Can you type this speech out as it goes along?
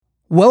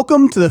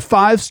Welcome to the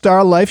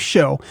 5-Star Life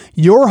Show,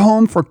 your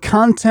home for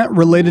content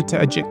related to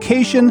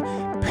education,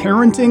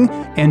 parenting,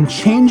 and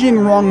changing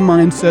wrong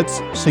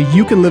mindsets so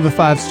you can live a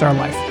 5-star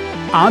life.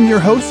 I'm your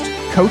host,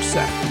 Coach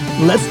Seth.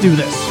 Let's do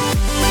this.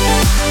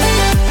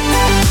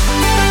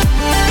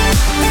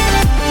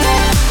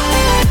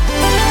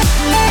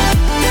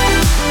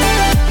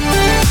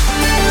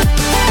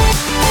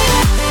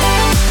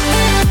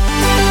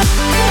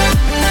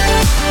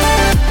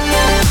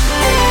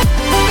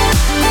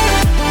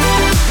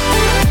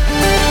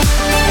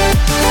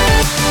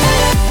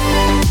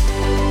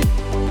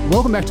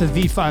 Welcome back to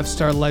the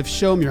 5-Star Life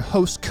Show. I'm your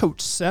host, Coach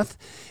Seth,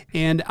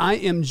 and I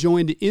am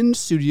joined in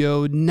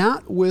studio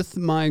not with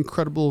my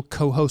incredible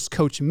co-host,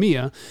 Coach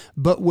Mia,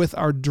 but with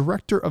our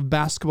Director of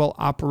Basketball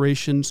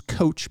Operations,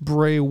 Coach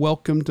Bray.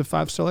 Welcome to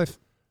 5-Star Life.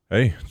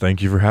 Hey,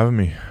 thank you for having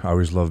me. I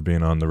always love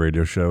being on the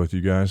radio show with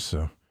you guys.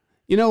 So,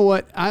 you know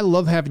what? I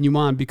love having you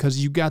on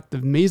because you got the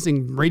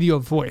amazing radio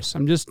voice.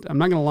 I'm not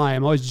going to lie.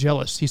 I'm always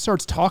jealous. He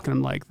starts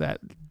talking like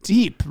that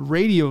deep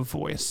radio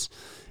voice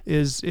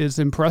is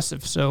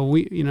impressive. So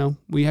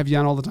we have you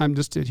on all the time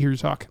just to hear you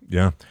talk.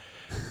 Yeah.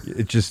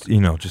 It just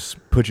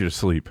put you to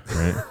sleep,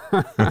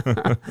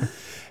 right?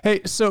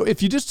 Hey, so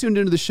if you just tuned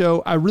into the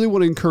show, I really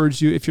want to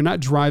encourage you, if you're not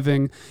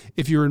driving,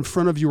 if you're in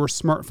front of your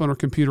smartphone or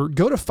computer,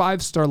 go to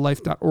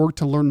 5starlife.org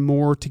to learn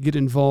more, to get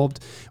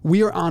involved.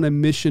 We are on a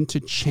mission to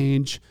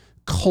change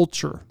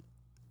culture.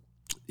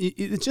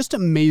 It's just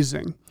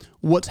amazing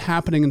what's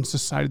happening in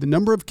society. The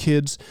number of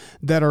kids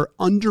that are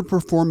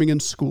underperforming in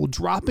school,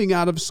 dropping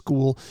out of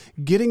school,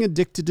 getting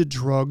addicted to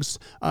drugs,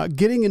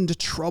 getting into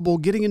trouble,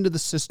 getting into the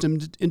system,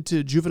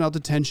 into juvenile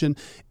detention.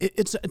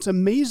 It's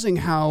amazing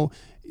how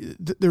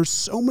there's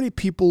so many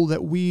people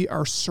that we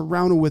are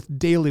surrounded with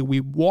daily. We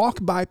walk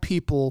by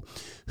people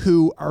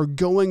who are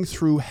going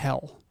through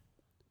hell,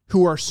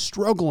 who are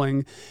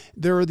struggling.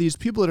 There are these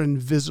people that are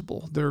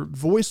invisible. They're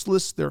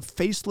voiceless, they're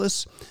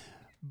faceless.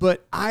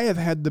 But I have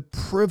had the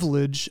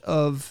privilege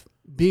of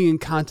being in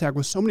contact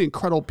with so many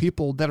incredible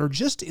people that are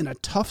just in a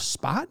tough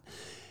spot.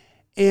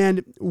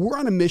 And we're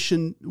on a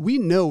mission. We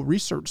know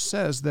research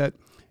says that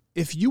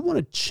if you want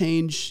to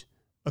change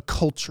a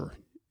culture,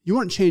 you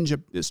want to change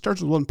it starts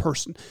with one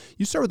person.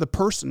 You start with a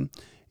person,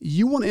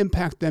 you want to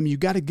impact them, you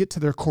got to get to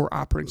their core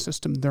operating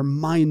system, their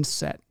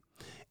mindset.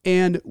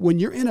 And when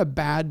you're in a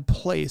bad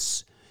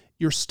place,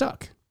 you're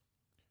stuck.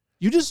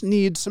 You just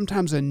need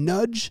sometimes a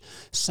nudge,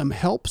 some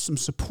help, some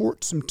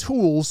support, some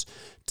tools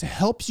to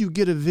help you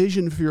get a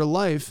vision for your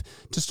life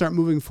to start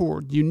moving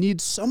forward. You need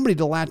somebody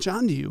to latch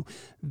onto you.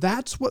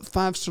 That's what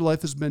 5-Star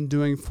Life has been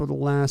doing for the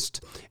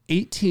last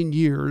 18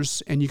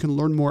 years, and you can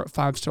learn more at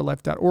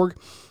 5starlife.org.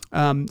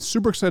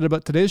 Super excited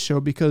about today's show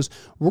because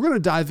we're going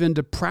to dive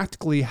into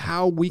practically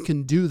how we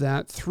can do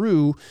that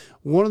through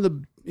one of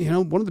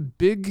the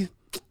big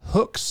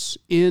hooks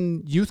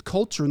in youth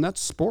culture, and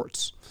that's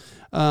sports.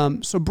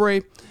 So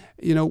Bray,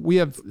 we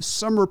have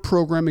summer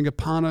programming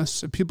upon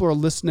us. If people are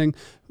listening,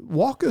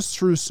 walk us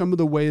through some of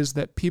the ways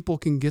that people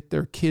can get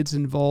their kids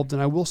involved.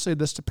 And I will say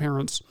this to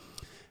parents,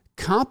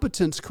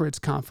 competence creates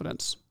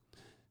confidence.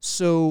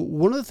 So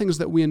one of the things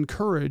that we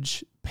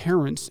encourage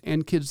parents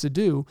and kids to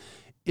do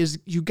is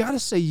you got to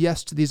say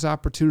yes to these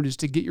opportunities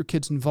to get your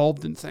kids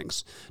involved in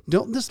things.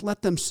 Don't just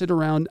let them sit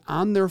around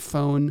on their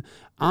phone,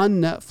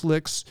 on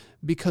Netflix,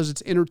 because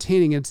it's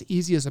entertaining and it's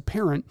easy as a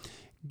parent.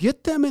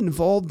 Get them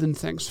involved in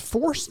things.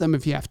 Force them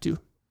if you have to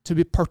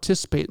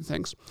participate in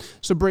things.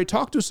 So, Bray,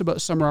 talk to us about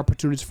summer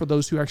opportunities for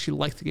those who actually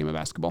like the game of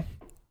basketball.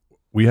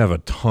 We have a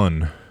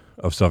ton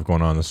of stuff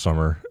going on this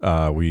summer.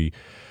 We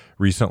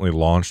recently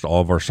launched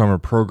all of our summer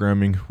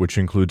programming, which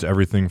includes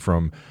everything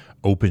from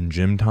open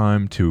gym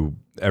time to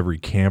every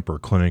camp or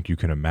clinic you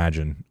can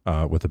imagine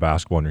with a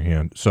basketball in your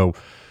hand. So,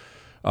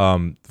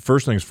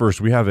 first things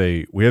first, we have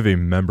a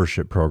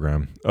membership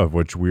program of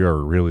which we are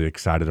really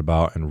excited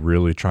about and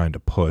really trying to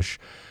push.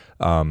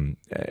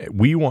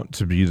 We want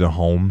to be the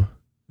home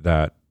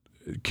that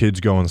kids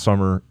go in the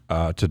summer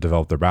to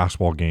develop their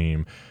basketball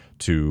game,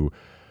 to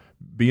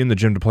be in the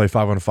gym to play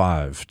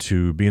 5-on-5,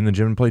 to be in the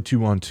gym to play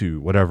 2-on-2,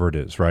 whatever it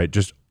is, right?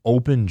 Just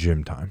open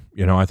gym time.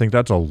 I think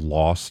that's a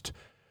lost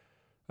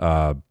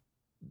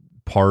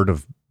part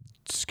of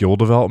skill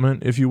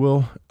development, if you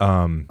will.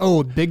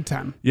 Big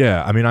time.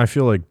 Yeah. I mean, I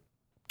feel like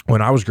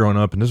when I was growing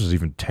up, and this was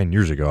even 10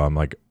 years ago,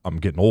 I'm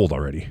getting old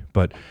already,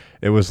 but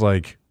it was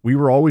like we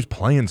were always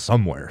playing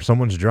somewhere,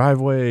 someone's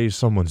driveway,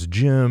 someone's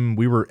gym.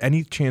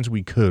 Any chance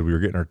we could, we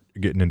were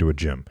getting into a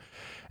gym.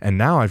 And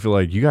now I feel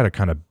like you got to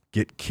kind of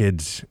get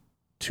kids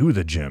to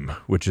the gym,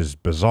 which is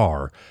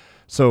bizarre.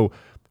 So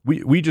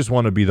we just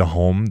want to be the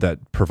home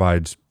that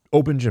provides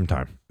open gym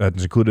time.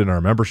 That's included in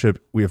our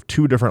membership. We have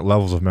 2 different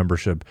levels of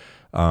membership.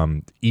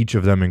 Each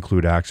of them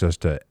include access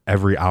to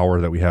every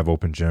hour that we have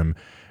open gym.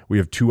 We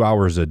have 2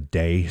 hours a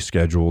day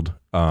scheduled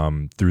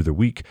through the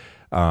week.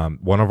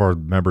 One of our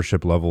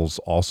membership levels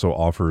also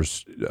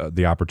offers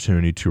the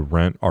opportunity to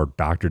rent our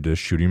Dr. Dish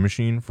shooting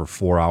machine for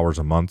 4 hours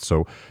a month.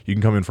 So you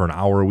can come in for an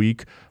hour a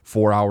week,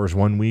 4 hours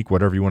 1 week,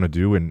 whatever you want to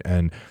do,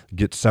 and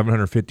get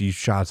 750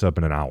 shots up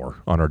in an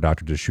hour on our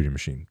Dr. Dish shooting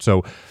machine.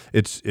 So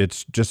it's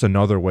just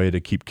another way to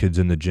keep kids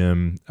in the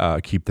gym,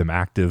 keep them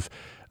active.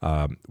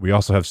 We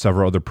also have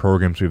several other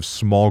programs. We have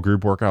small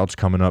group workouts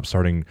coming up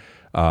starting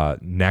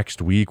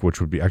next week, which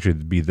would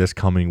be this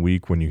coming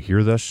week when you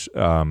hear this.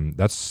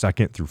 That's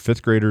 2nd through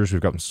 5th graders.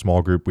 We've got a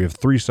small group. We have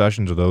 3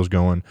 sessions of those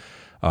going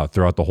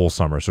throughout the whole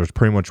summer. So it's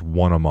pretty much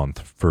one a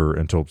month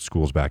until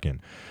school's back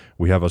in.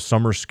 We have a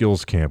summer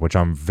skills camp, which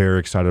I'm very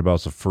excited about.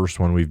 It's the first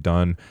one we've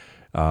done.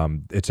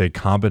 It's a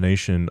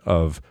combination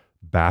of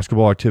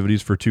basketball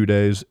activities for 2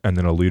 days and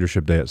then a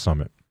leadership day at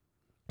Summit.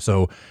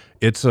 So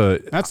that's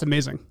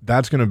amazing.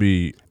 That's going to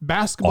be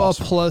basketball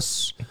awesome.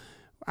 Plus,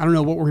 I don't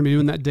know what we're going to be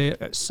doing that day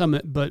at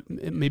Summit, but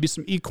maybe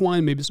some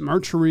equine, maybe some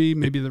archery,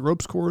 maybe the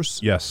ropes course.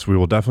 Yes, we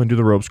will definitely do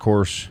the ropes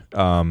course.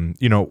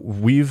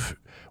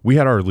 We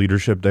had our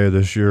leadership day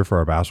this year for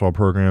our basketball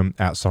program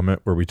at Summit,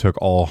 where we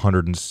took all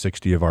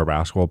 160 of our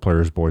basketball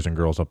players, boys and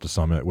girls, up to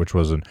Summit, which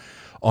was an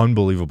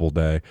unbelievable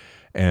day.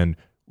 And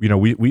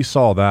we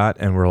saw that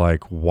and we're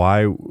like,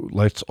 why?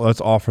 Let's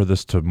offer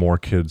this to more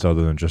kids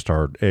other than just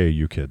our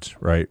AAU kids,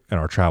 right?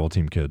 And our travel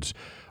team kids,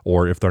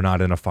 or if they're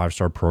not in a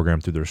 5-star program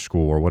through their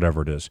school or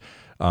whatever it is.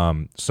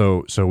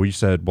 So we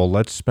said, well,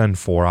 let's spend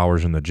 4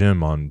 hours in the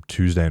gym on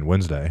Tuesday and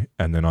Wednesday.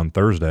 And then on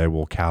Thursday,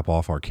 we'll cap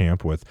off our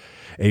camp with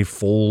a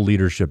full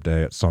leadership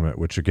day at Summit,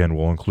 which again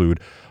will include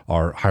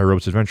our high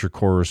ropes adventure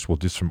course. We'll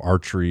do some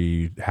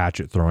archery,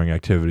 hatchet throwing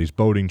activities,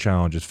 boating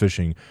challenges,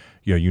 fishing,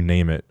 you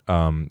name it.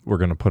 We're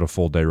going to put a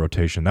full day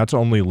rotation. That's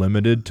only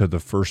limited to the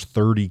first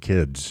 30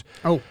 kids.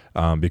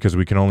 Because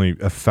we can only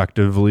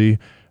effectively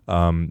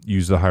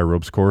use the high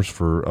ropes course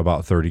for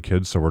about 30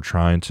 kids. So we're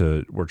trying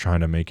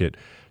to make it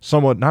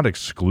somewhat not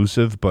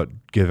exclusive, but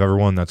give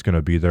everyone that's going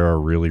to be there a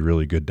really,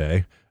 really good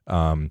day.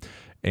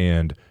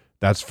 And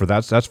that's for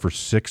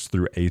 6th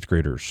through 8th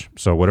graders.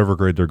 So whatever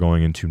grade they're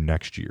going into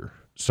next year.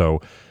 So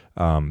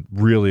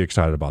really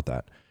excited about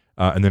that.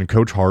 And then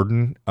Coach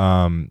Harden,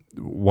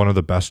 one of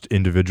the best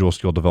individual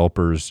skill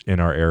developers in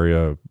our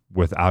area,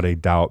 without a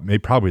doubt,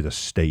 probably the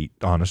state,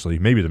 honestly,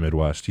 maybe the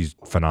Midwest. He's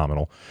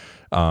phenomenal.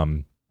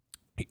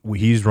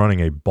 He's running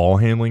a ball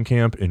handling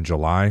camp in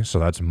July, so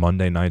that's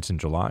Monday nights in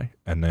July.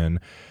 And then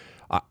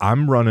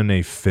I'm running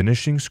a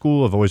finishing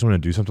school. I've always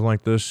wanted to do something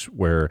like this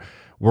where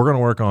we're going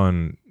to work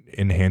on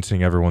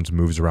enhancing everyone's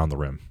moves around the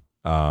rim.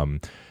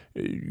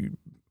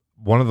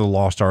 One of the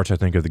lost arts, I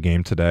think, of the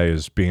game today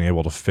is being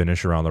able to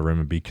finish around the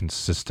rim and be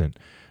consistent.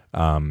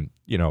 Whether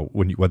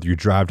you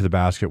drive to the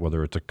basket,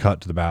 whether it's a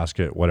cut to the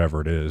basket,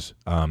 whatever it is.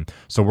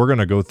 So we're going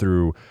to go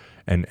through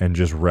and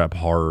just rep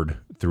hard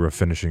through a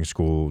finishing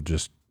school,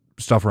 just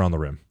stuff around the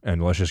rim,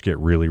 and let's just get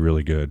really,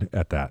 really good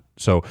at that.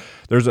 So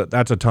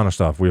that's a ton of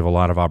stuff. We have a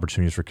lot of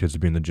opportunities for kids to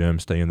be in the gym,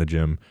 stay in the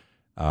gym,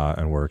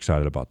 and we're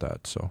excited about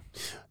that. So.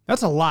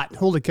 That's a lot.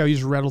 Holy cow, you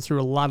just rattled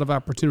through a lot of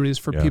opportunities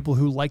for people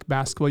who like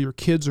basketball, your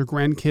kids or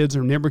grandkids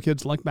or neighbor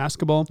kids like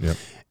basketball. Yep.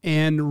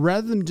 And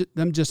rather than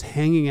them just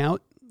hanging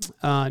out,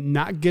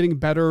 not getting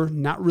better,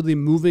 not really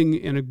moving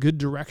in a good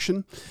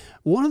direction,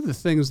 one of the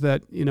things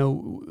that,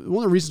 one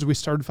of the reasons we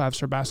started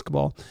 5-Star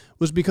Basketball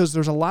was because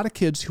there's a lot of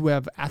kids who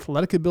have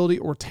athletic ability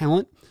or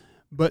talent,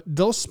 but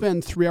they'll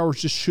spend 3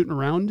 hours just shooting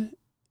around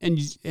and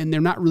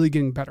they're not really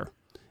getting better.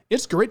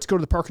 It's great to go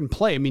to the park and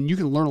play. I mean, you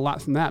can learn a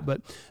lot from that,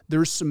 but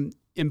there's some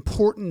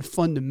important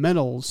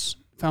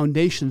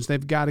foundations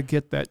they've got to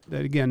get that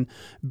again,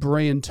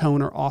 Bray and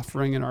Tone are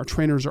offering and our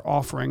trainers are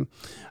offering.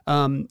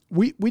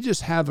 We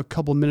just have a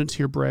couple minutes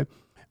here, Bray.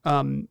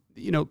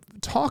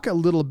 Talk a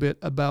little bit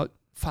about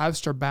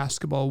 5-Star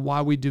Basketball,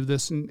 why we do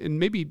this, and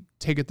maybe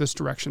take it this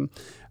direction.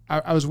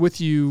 I was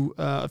with you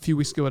a few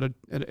weeks ago at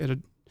a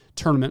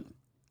tournament,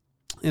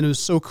 and it was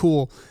so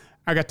cool.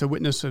 I got to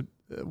witness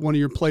one of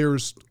your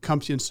players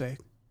come to you and say,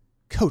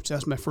 "Coach,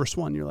 that's my first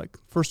one." You're like,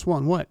 "First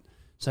one, what?"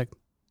 It's like,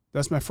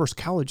 "That's my first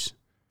college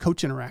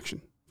coach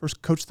interaction,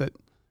 first coach that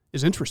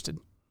is interested."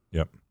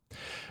 Yep.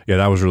 Yeah,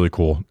 that was really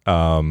cool.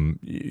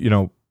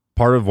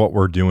 Part of what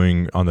we're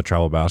doing on the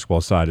travel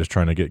basketball side is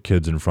trying to get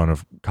kids in front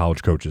of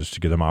college coaches to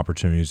give them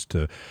opportunities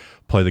to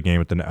play the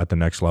game at the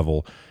next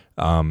level.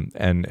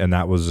 And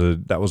that was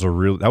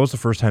the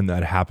first time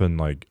that happened.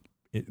 Like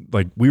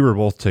we were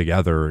both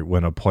together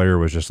when a player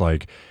was just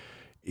like,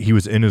 he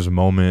was in his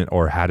moment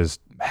or had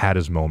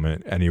his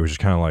moment, and he was just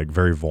kind of like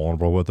very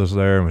vulnerable with us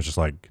there, and was just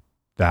like,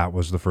 that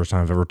was the first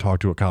time I've ever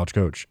talked to a college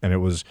coach. And it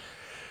was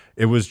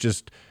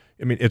just,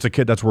 I mean, it's a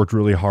kid that's worked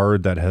really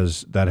hard, that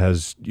has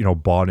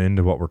bought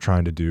into what we're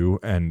trying to do,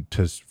 and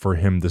for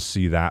him to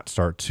see that,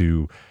 start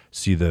to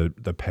see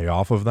the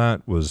payoff of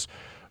that was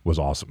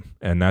awesome.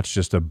 And that's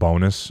just a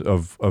bonus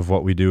of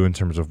what we do in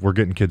terms of we're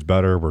getting kids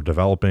better, we're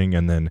developing,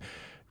 and then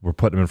we're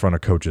putting them in front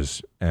of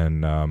coaches.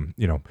 And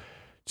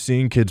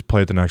seeing kids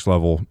play at the next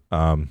level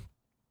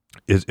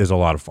is a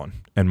lot of fun.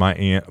 And my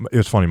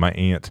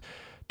aunt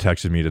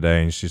texted me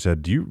today and she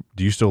said, do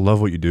you still love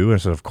what you do? And I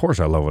said, of course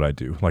I love what I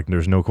do. Like,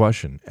 there's no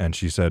question. And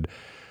she said,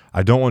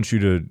 I don't want you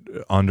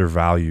to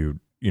undervalue,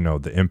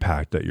 the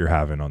impact that you're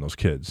having on those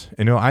kids.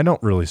 And, I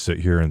don't really sit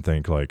here and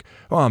think like,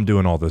 oh, I'm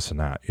doing all this and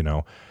that,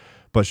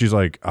 but she's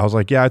like, I was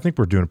like, yeah, I think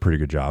we're doing a pretty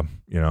good job,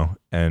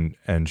 and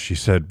she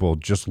said, well,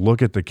 just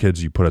look at the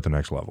kids you put at the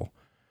next level.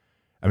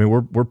 I mean,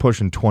 we're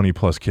pushing 20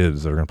 plus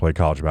kids that are going to play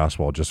college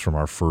basketball just from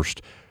our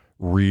first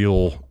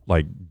real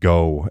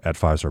go at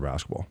 5-star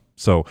basketball.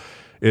 So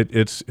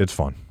it's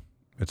fun.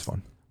 It's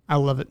fun. I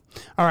love it.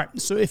 All right.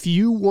 So if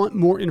you want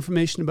more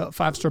information about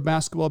 5-star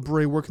basketball,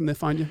 Bray, where can they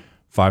find you?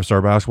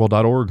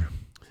 5starbasketball.org.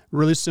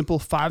 Really simple,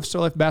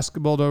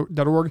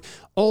 5starlifebasketball.org.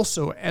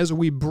 Also, as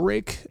we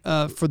break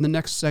for the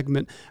next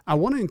segment, I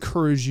want to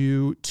encourage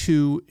you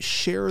to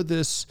share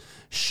this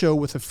show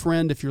with a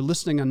friend. If you're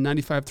listening on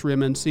 95.3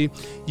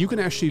 MNC, you can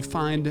actually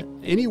find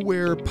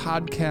anywhere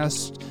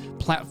podcast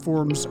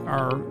platforms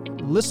are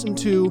listened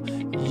to.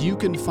 You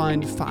can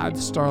find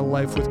 5-Star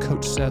Life with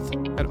Coach Seth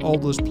at all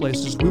those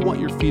places. We want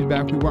your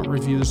feedback. We want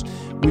reviews.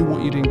 We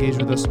want you to engage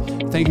with us.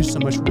 Thank you so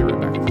much. We'll be right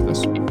back after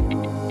this.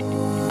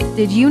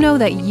 Did you know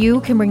that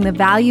you can bring the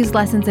values,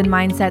 lessons, and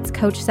mindsets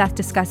Coach Seth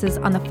discusses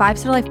on the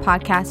 5-Star Life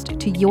podcast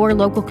to your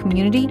local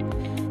community?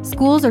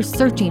 Schools are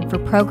searching for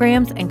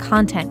programs and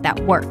content that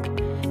work.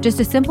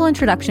 Just a simple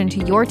introduction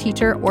to your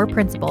teacher or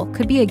principal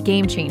could be a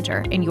game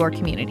changer in your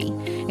community.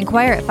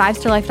 Inquire at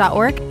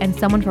 5starlife.org and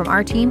someone from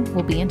our team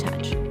will be in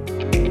touch.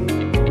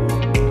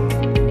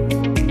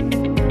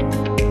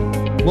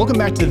 Welcome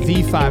back to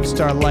the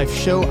 5-Star Life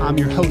Show. I'm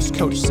your host,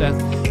 Coach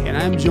Seth, and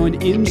I'm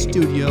joined in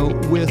studio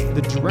with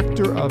the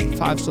Director of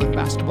 5-Star Life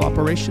Basketball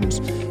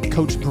Operations,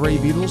 Coach Bray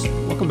Beatles.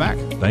 Welcome back.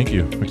 Thank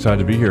you. I'm excited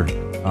to be here.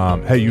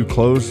 Hey, you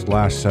closed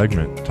last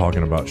segment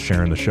talking about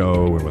sharing the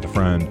show and with a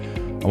friend.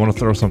 I want to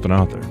throw something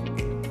out there.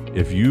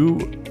 If you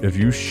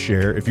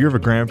have a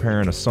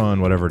grandparent, a son,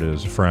 whatever it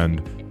is, a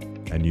friend,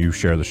 and you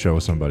share the show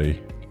with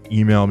somebody,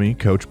 email me,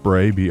 Coach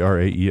Bray,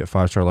 BRAE at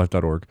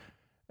 5starlife.org.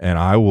 And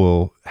I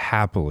will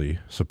happily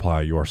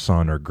supply your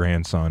son or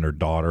grandson or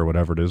daughter,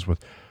 whatever it is,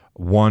 with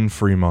 1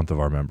 free month of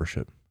our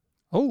membership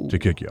to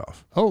kick you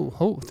off.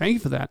 Oh, thank you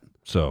for that.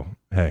 So,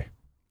 hey.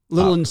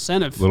 Little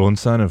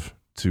incentive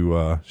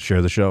to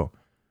share the show.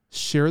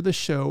 Share the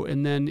show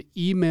and then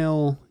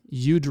email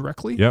you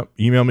directly? Yep.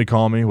 Email me,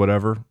 call me,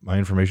 whatever. My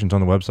information's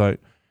on the website.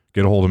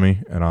 Get a hold of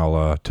me, and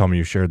I'll tell me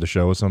you shared the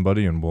show with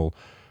somebody, and we'll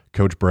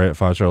Coach Bray at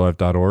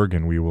 5starlife.org,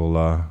 and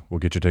we'll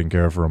get you taken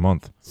care of for a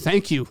month.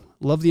 Thank you.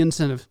 Love the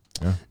incentive.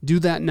 Yeah. Do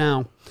that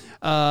now.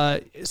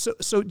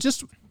 So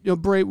just,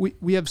 Bray,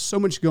 we have so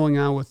much going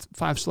on with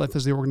 5-Star Life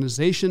as the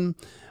organization,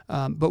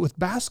 but with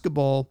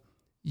basketball,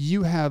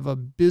 you have a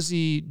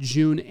busy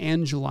June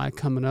and July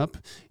coming up.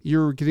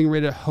 You're getting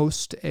ready to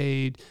host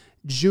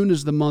June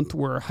is the month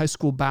where high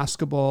school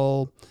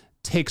basketball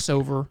takes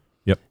over.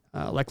 Yep.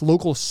 Like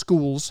local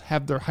schools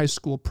have their high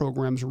school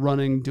programs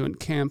running, doing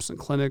camps and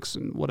clinics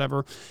and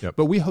whatever. Yep.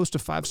 But we host a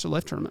 5-Star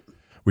Life tournament.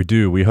 We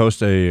do. We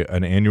host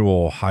an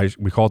annual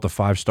we call it the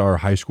 5-Star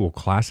High School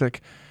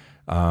Classic.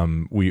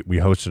 We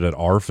host it at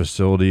our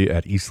facility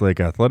at Eastlake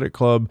Athletic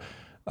Club.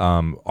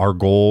 Our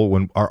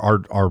goal,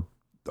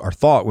 our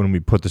thought when we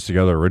put this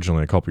together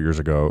originally a couple years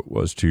ago,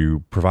 was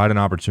to provide an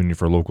opportunity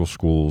for local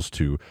schools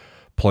to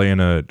play in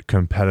a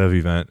competitive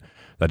event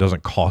that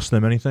doesn't cost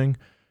them anything.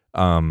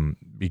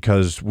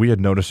 Because we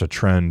had noticed a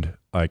trend,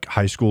 like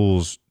high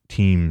schools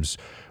teams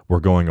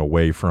were going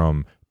away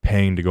from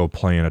paying to go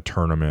play in a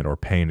tournament or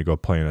paying to go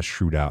play in a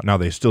shootout. Now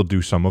they still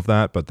do some of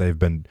that, but they've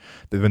been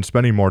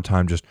spending more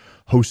time just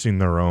hosting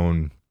their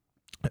own,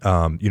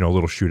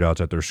 little shootouts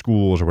at their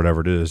schools or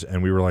whatever it is.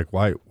 And we were like,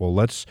 why? Well,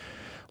 let's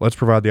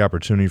provide the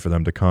opportunity for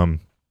them to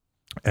come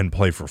and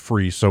play for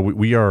free. So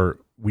we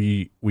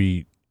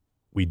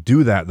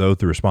do that though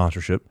through a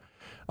sponsorship.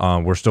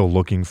 We're still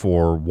looking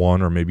for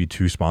 1 or maybe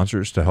 2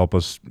 sponsors to help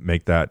us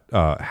make that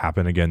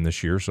happen again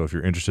this year. So if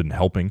you're interested in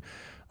helping,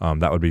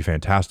 that would be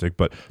fantastic.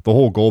 But the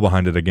whole goal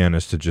behind it, again,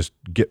 is to just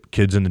get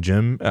kids in the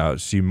gym,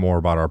 see more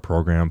about our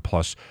program,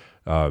 plus,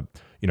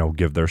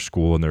 give their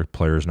school and their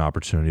players an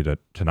opportunity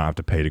to not have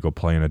to pay to go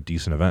play in a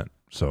decent event.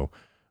 So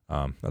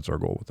that's our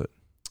goal with it.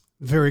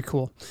 Very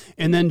cool.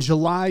 And then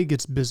July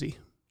gets busy.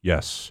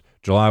 Yes.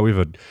 July, we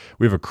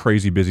have a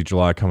crazy busy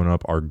July coming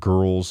up. Our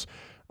girls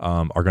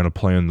are going to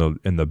play in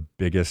the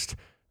biggest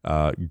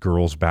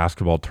girls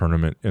basketball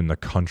tournament in the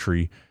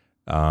country.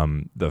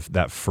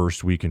 That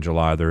first week in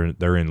July,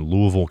 they're in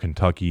Louisville,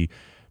 Kentucky,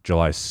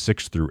 July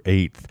 6th through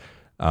 8th.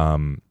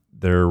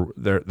 There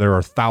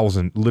are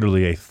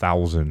literally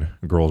 1,000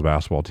 girls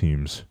basketball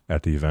teams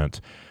at the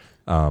event.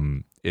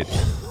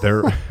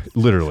 They're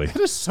literally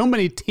that is so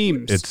many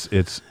teams.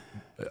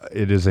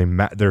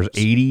 There's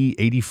 80,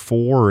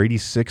 84 or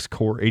 86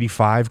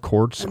 85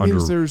 courts.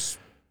 There's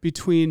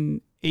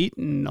between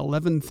 8,000 and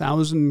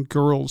 11,000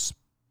 girl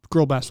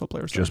basketball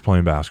players just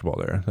playing basketball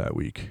there that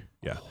week.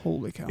 Yeah.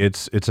 Holy cow.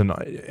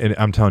 And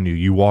I'm telling you,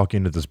 you walk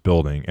into this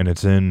building and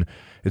it's in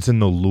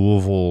the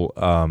Louisville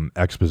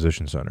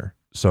Exposition Center.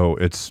 So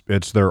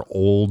it's their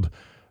old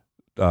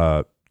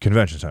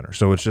convention center.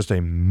 So it's just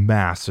a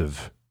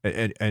massive,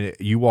 and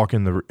you walk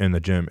in the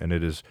gym and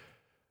it's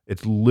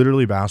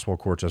literally basketball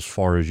courts as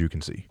far as you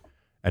can see.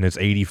 And it's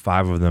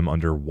 85 of them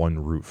under one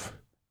roof.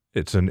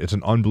 It's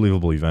an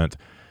unbelievable event.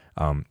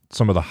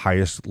 Some of the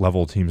highest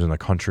level teams in the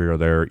country are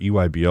there,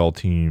 EYBL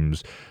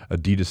teams,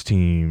 Adidas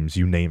teams,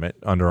 you name it,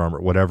 Under Armour,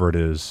 whatever it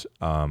is.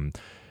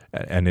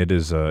 And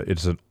it's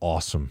an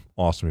awesome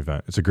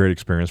event. It's a great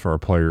experience for our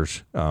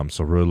players.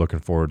 So really looking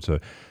forward to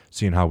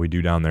seeing how we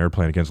do down there,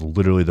 playing against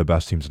literally the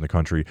best teams in the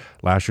country.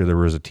 Last year there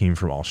was a team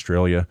from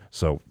Australia,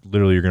 so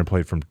literally you're going to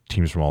play from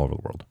teams from all over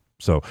the world.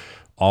 So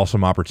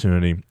awesome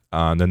opportunity.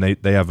 Then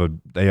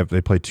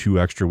they play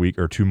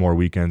 2 more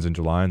weekends in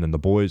July, and then the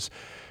boys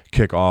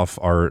kick off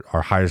our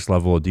highest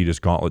level Adidas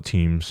Gauntlet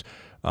teams.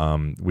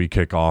 We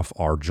kick off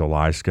our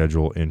July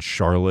schedule in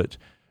Charlotte.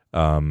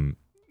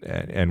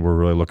 And we're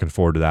really looking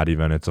forward to that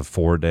event. It's a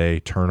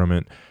 4-day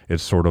tournament.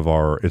 It's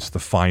it's the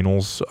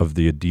finals of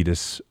the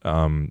Adidas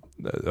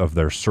of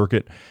their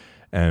circuit,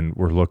 and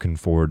we're looking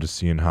forward to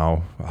seeing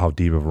how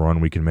deep of a run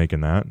we can make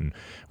in that. And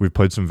we've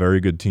played some very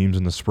good teams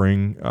in the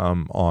spring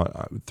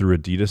through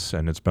Adidas,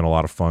 and it's been a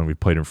lot of fun. We've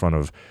played in front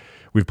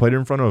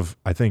of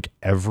I think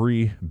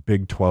every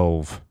Big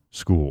 12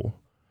 school.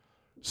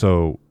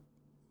 So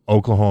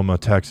Oklahoma,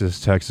 Texas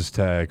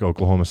Tech,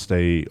 Oklahoma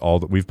State,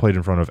 we've played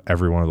in front of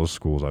every one of those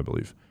schools, I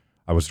believe.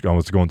 I was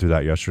going through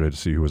that yesterday to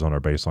see who was on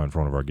our baseline for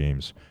one of our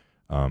games.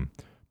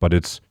 But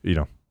it's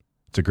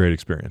a great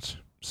experience.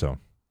 So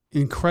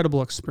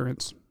incredible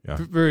experience. Yeah.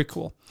 Very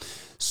cool.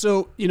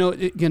 So,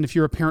 again, if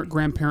you're a parent,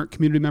 grandparent,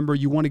 community member,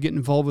 you want to get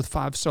involved with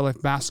 5 Star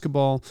Life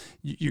basketball,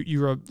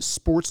 you're a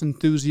sports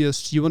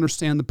enthusiast, you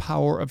understand the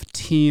power of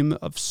team,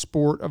 of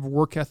sport, of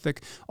work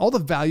ethic, all the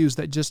values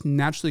that just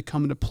naturally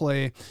come into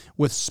play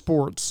with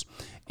sports,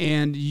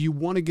 and you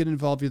want to get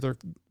involved either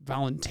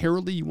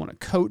voluntarily, you want to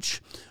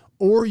coach,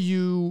 or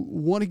you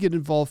want to get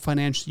involved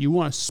financially. You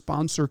want to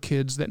sponsor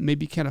kids that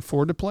maybe can't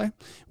afford to play.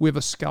 We have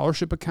a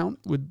scholarship account.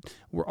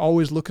 We're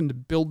always looking to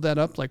build that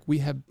up. Like, we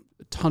have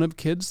a ton of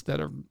kids that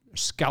are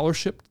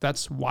scholarshiped.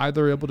 That's why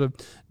they're able to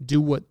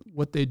do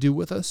what they do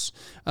with us.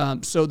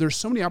 So there's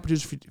so many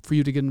opportunities for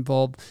you to get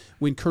involved.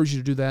 We encourage you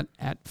to do that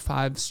at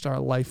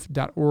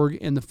 5starlife.org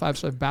and the 5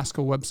 Star Life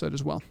basketball website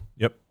as well.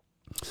 Yep.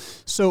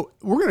 So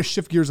we're going to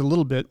shift gears a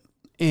little bit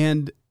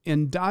and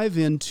dive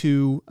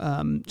into,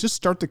 just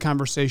start the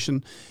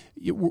conversation.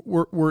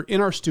 We're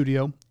in our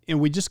studio, and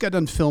we just got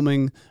done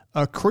filming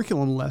a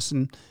curriculum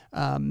lesson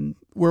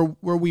where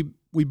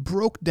we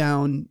broke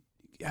down.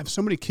 I have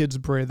so many kids,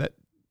 Bray, that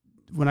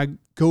when I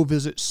go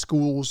visit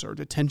schools or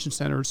detention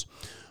centers,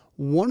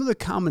 one of the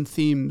common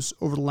themes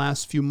over the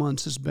last few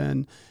months has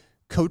been,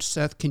 Coach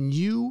Seth, can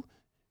you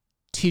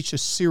teach a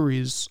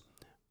series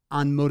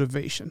on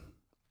motivation?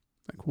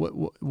 Like,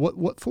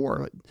 what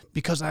for? Like,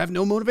 because I have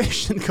no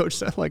motivation, Coach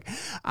Seth. Like,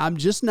 I'm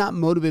just not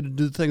motivated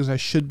to do the things I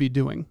should be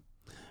doing.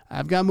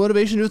 I've got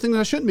motivation to do things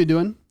I shouldn't be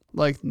doing.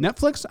 Like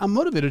Netflix, I'm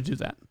motivated to do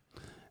that.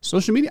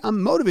 Social media,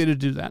 I'm motivated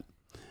to do that.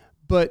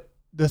 But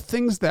the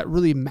things that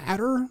really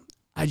matter,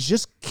 I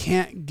just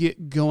can't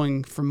get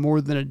going for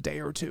more than a day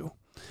or two.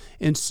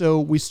 And so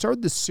we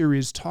started this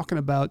series talking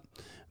about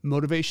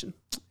motivation.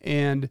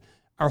 And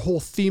our whole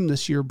theme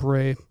this year,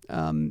 Bray,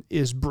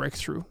 is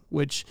breakthrough,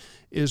 which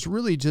is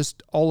really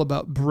just all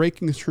about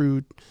breaking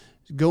through,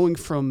 going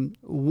from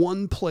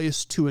one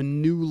place to a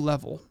new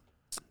level,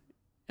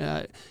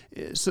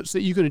 so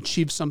that you can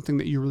achieve something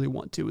that you really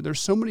want to. There's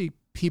so many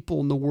people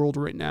in the world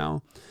right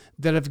now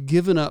that have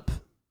given up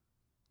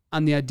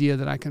on the idea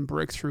that I can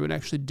break through and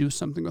actually do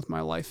something with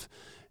my life.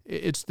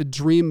 It's the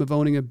dream of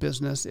owning a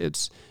business.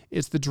 It's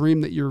the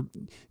dream that you're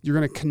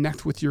going to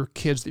connect with your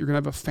kids, that you're going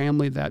to have a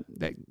family that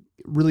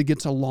really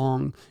gets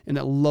along and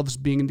that loves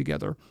being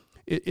together.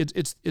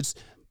 It's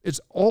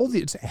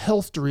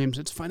health dreams,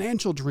 it's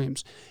financial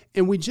dreams.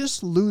 And we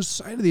just lose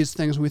sight of these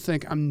things. We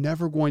think, I'm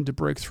never going to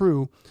break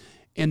through.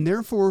 And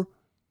therefore,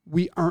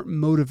 we aren't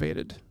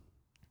motivated.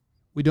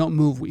 We don't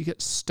move. We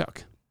get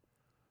stuck.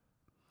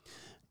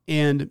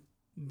 And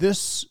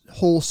this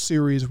whole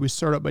series, we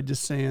start out by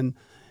just saying,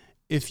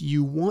 if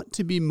you want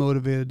to be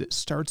motivated, it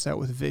starts out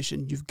with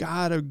vision. You've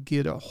got to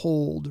get a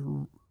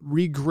hold,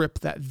 regrip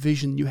that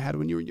vision you had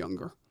when you were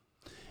younger.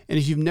 And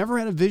if you've never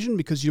had a vision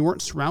because you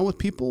weren't surrounded with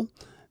people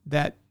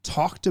that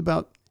talked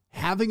about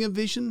having a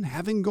vision,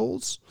 having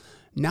goals,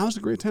 now's a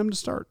great time to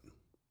start.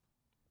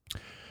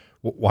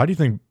 Why do you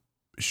think,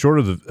 short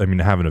of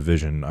having a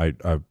vision,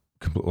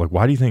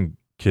 why do you think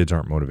kids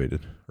aren't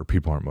motivated or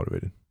people aren't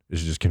motivated?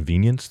 Is it just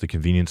convenience? The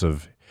convenience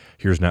of,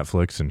 here's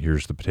Netflix and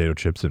here's the potato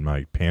chips in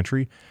my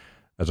pantry,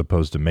 as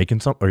opposed to making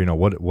something, or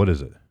what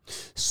is it?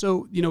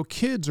 So,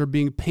 kids are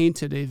being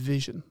painted a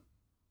vision.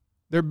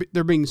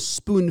 They're being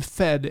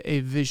spoon-fed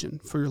a vision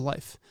for your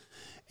life.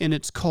 And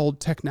it's called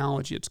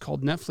technology. It's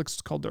called Netflix.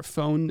 It's called their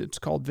phone. It's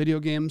called video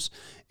games.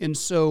 And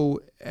so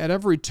at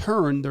every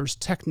turn, there's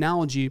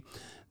technology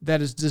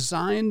that is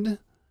designed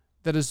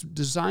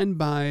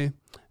by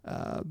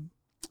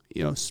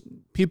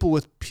people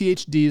with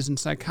PhDs in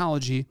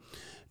psychology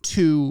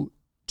to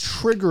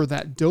trigger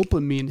that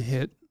dopamine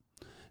hit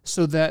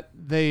so that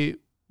they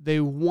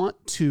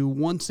want to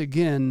once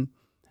again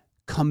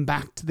come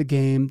back to the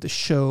game, the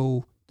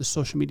show, the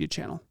social media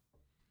channel.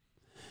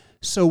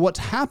 So what's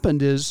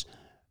happened is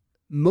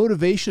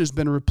motivation has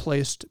been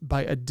replaced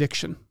by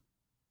addiction.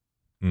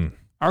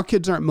 Our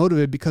kids aren't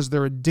motivated because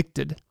they're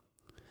addicted.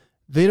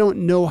 They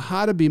don't know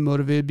how to be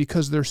motivated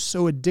because they're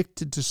so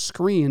addicted to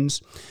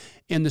screens,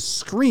 and the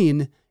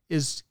screen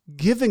is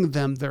giving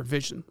them their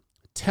vision.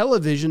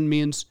 Television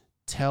means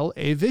tell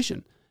a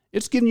vision.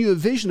 It's giving you a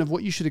vision of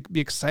what you should be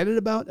excited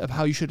about, of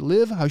how you should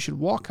live, how you should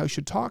walk, how you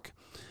should talk.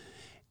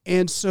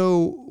 And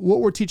so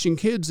what we're teaching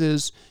kids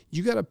is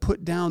you got to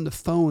put down the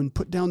phone,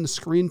 put down the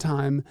screen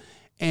time,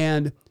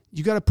 and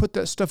you got to put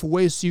that stuff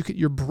away so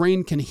your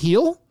brain can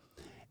heal,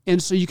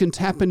 and so you can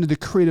tap into the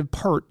creative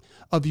part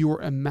of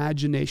your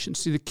imagination.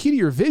 See, the key to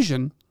your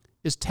vision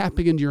is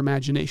tapping into your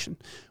imagination.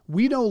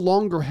 We no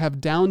longer have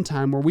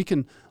downtime where we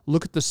can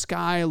look at the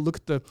sky, look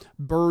at the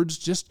birds,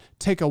 just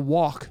take a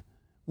walk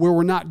where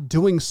we're not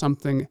doing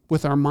something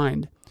with our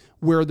mind,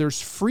 where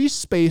there's free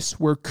space,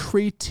 where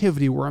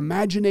creativity, where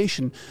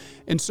imagination.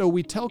 And so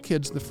we tell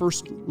kids the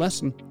first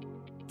lesson,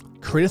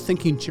 create a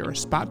thinking chair, a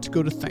spot to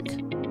go to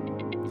think.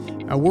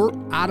 Now we're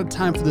out of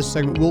time for this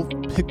segment. We'll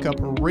pick up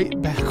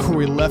right back where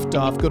we left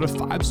off. Go to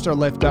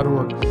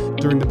 5starlife.org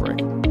during the break.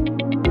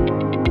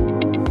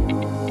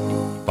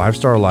 5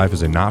 Star Life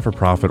is a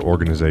not-for-profit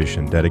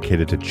organization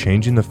dedicated to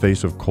changing the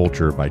face of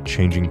culture by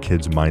changing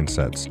kids'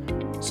 mindsets.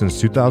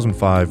 Since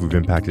 2005, we've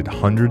impacted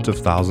hundreds of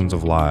thousands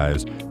of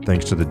lives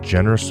thanks to the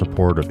generous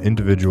support of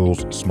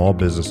individuals, small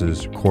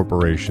businesses,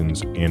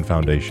 corporations, and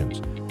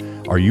foundations.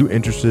 Are you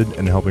interested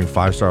in helping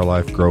 5 Star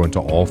Life grow into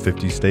all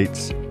 50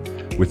 states?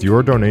 With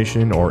your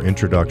donation or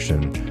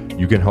introduction,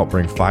 you can help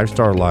bring 5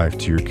 Star Life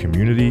to your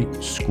community,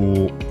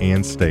 school,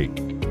 and state.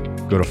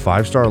 Go to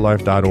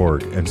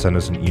 5starlife.org and send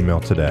us an email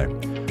today.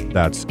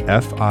 That's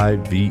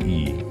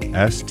FIVESTARLIFE.org.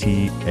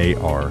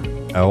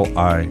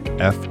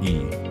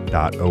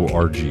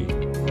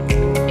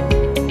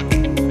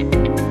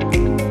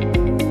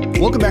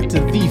 Welcome back to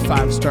the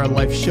 5 Star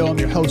Life Show. I'm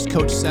your host,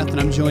 Coach Seth, and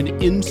I'm joined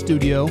in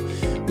studio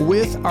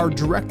with our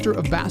Director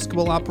of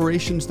Basketball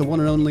Operations, the one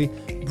and only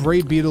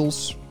Bray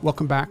Beatles.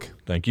 Welcome back.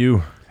 Thank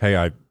you. Hey,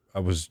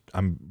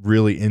 I'm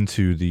really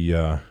into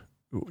the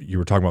you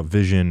were talking about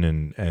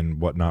vision and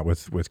whatnot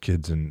with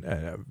kids, and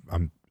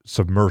I'm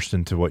submersed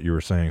into what you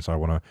were saying. So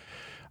I'm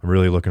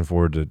really looking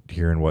forward to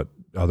hearing what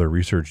other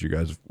research you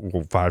guys,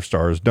 5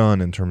 Star, has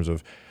done in terms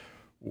of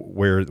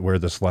where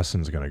this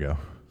lesson's going to go.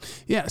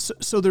 Yeah.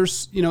 So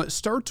there's, it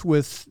starts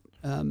with,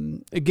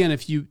 again,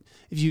 if you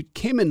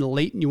came in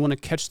late and you want to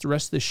catch the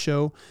rest of the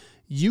show,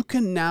 you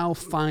can now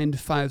find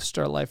 5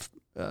 Star Life,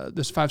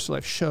 this 5 Star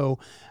Life show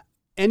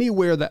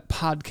anywhere that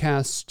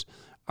podcasts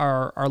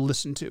are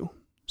listened to.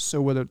 So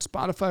whether it's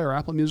Spotify or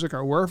Apple Music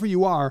or wherever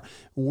you are,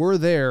 we're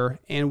there,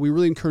 and we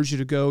really encourage you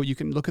to go. You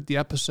can look at the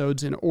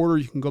episodes in order.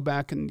 You can go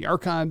back in the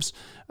archives.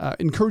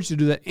 Encourage you to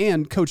do that.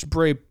 And Coach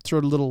Bray threw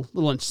a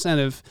little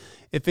incentive.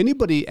 If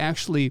anybody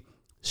actually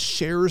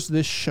shares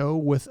this show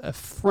with a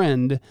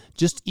friend,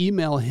 just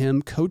email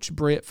him, Coach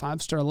Bray at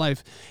 5 Star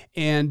Life,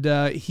 and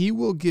he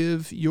will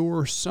give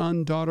your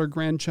son, daughter,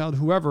 grandchild,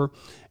 whoever,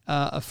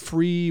 a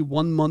free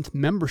 1-month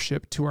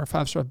membership to our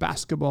 5 Star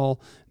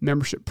Basketball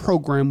membership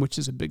program, which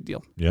is a big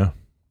deal. Yeah.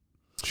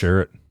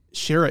 Share it.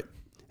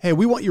 Hey,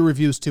 we want your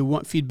reviews too. We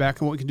want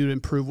feedback on what we can do to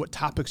improve, what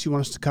topics you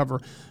want us to cover.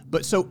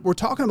 But so we're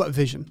talking about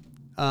vision.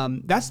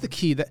 That's the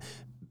key. That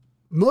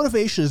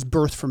motivation is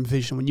birthed from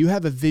vision. When you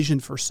have a vision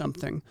for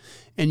something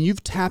and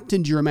you've tapped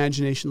into your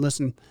imagination,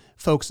 listen,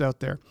 folks out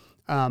there,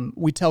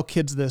 we tell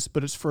kids this,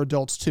 but it's for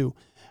adults too.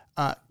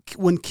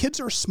 When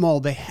kids are small,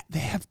 they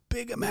have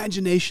big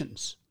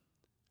imaginations.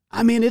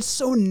 I mean, it's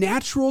so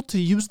natural to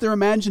use their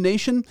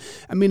imagination.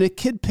 I mean, a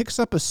kid picks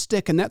up a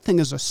stick and that thing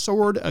is a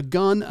sword, a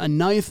gun, a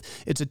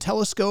knife. It's a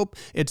telescope.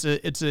 It's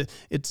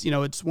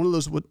one of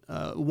those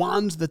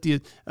wands that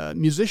the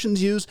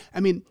musicians use.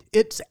 I mean,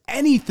 it's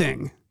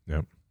anything.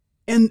 Yep.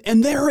 And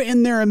they're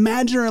in their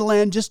imaginary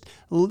land, just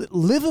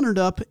living it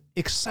up,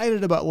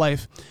 excited about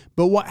life.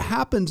 But what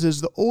happens is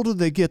the older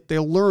they get,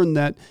 they'll learn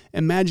that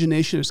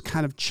imagination is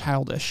kind of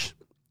childish.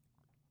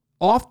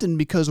 Often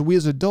because we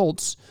as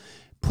adults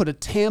put a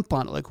tamp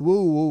on it, like,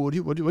 whoa, what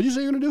did you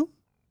say you're going to do?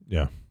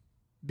 Yeah.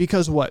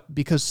 Because what?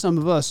 Because some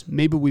of us,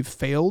 maybe we've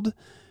failed,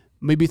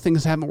 maybe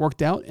things haven't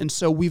worked out, and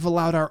so we've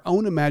allowed our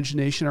own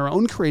imagination, our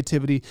own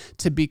creativity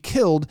to be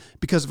killed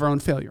because of our own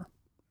failure.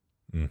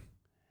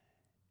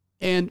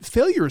 And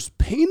failure is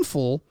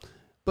painful,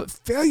 but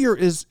failure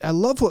is, I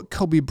love what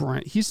Kobe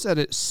Bryant, he said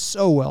it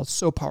so well,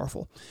 so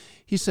powerful.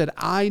 He said,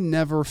 I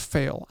never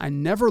fail. I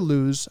never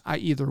lose. I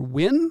either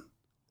win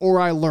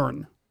or I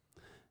learn.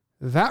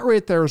 That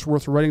right there is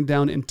worth writing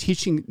down and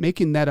teaching,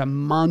 making that a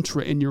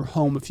mantra in your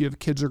home if you have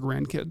kids or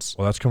grandkids.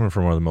 Well, that's coming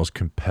from one of the most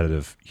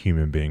competitive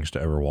human beings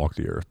to ever walk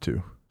the earth,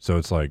 too. So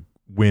it's like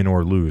win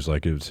or lose,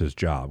 like it's his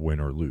job, win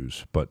or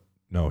lose. But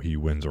no, he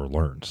wins or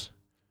learns.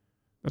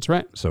 That's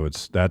right. So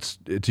it's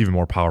even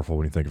more powerful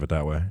when you think of it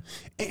that way.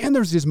 And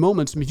there's these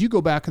moments. I mean, if you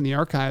go back in the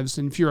archives,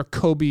 and if you're a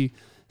Kobe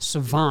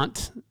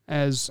savant,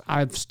 as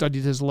I've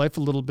studied his life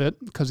a little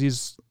bit,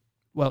 because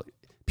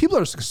people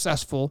that are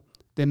successful,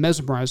 they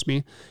mesmerize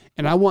me,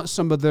 and I want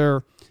some of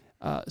their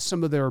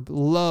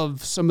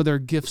love, some of their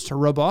gifts to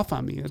rub off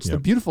on me. It's the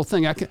beautiful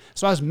thing.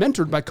 So I was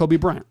mentored by Kobe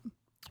Bryant.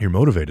 You're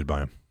motivated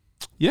by him.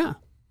 Yeah,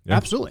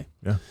 absolutely.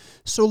 Yeah.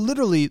 So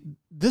literally,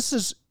 this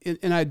is,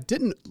 and I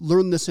didn't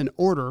learn this in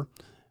order,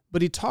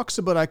 but he talks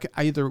about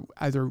I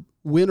either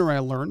win or I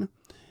learn.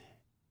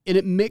 And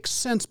it makes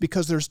sense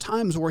because there's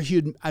times where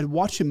I'd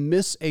watch him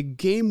miss a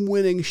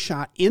game-winning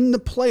shot in the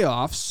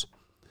playoffs,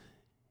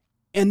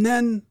 and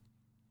then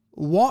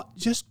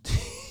just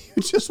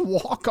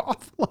walk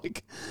off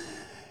like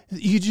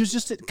you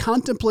just in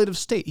contemplative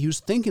state. He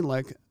was thinking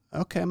like,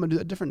 okay, I'm gonna do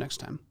that different next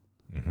time.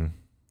 Mm-hmm.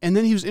 And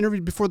then he was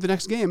interviewed before the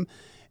next game,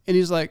 and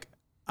he's like,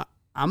 I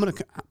know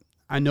what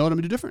I'm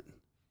gonna do different.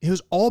 It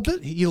was all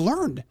he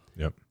learned.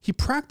 Yep. He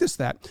practiced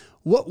that.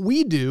 What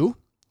we do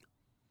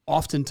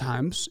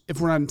oftentimes,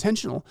 if we're not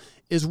intentional,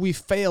 is we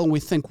fail and we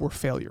think we're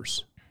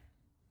failures.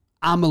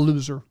 I'm a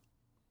loser.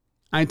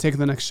 I ain't taking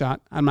the next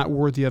shot. I'm not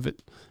worthy of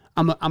it.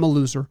 I'm a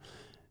loser.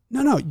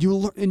 No, you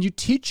learn, and you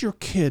teach your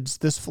kids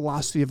this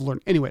philosophy of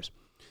learning. Anyways,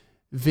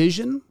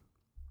 vision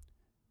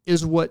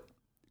is what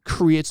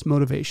creates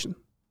motivation.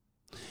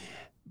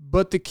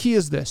 But the key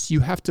is this: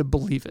 you have to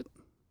believe it.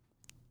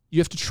 You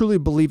have to truly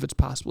believe it's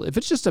possible. If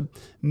it's just a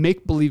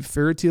make-believe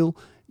fairy tale,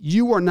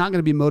 you are not going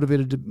to be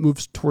motivated to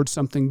move towards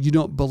something you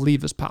don't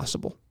believe is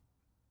possible.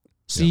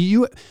 See,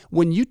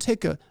 when you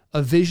take a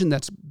vision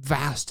that's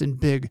vast and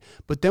big,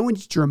 but then when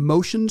you get your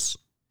emotions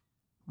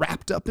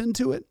wrapped up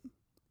into it,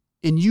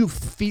 and you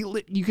feel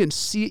it, you can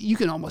see it, you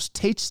can almost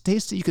taste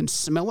it, you can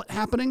smell it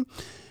happening,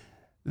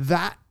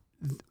 that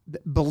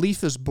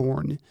belief is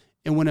born.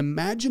 And when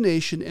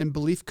imagination and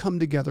belief come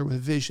together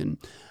with vision,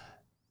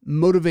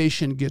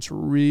 motivation gets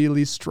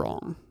really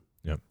strong.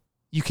 Yep.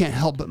 You can't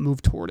help but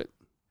move toward it.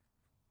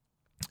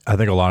 I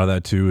think a lot of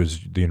that too is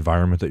the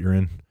environment that you're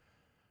in.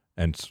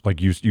 And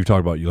like you've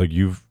talked about, like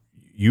you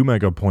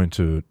make a point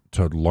to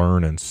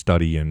learn and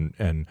study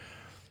and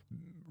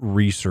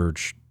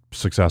research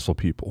successful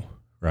people,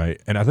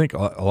 right? And I think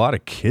a lot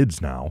of kids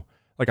now,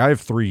 like I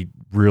have 3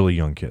 really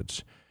young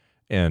kids,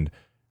 and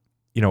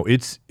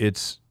it's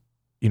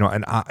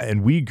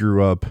and we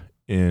grew up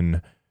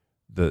in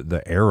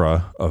the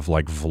era of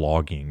like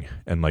vlogging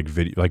and like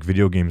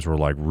video games were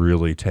like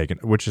really taken,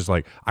 which is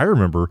like, I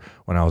remember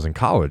when I was in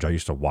college, I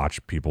used to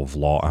watch people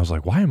vlog. I was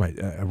like,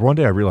 one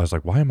day I realized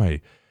like, why am I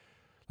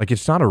like,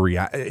 it's not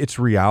it's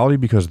reality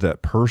because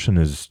that person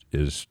has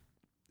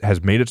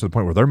made it to the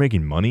point where they're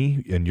making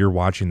money and you're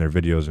watching their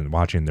videos and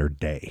watching their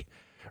day.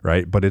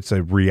 Right. But it's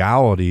a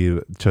reality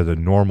to the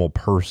normal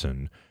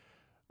person.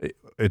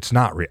 It's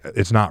not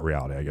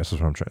reality, I guess is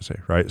what I'm trying to say,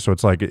 right? So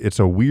it's like, it's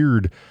a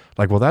weird,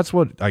 like, well, that's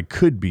what I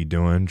could be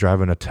doing,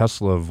 driving a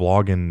Tesla,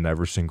 vlogging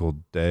every single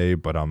day,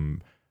 but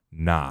I'm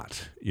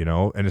not,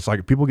 And it's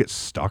like people get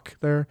stuck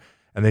there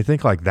and they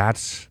think like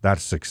that's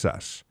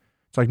success.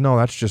 It's like, no,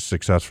 that's just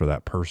success for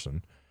that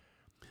person.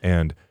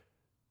 And,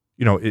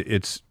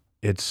 it's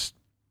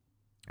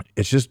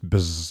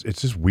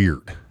just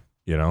weird,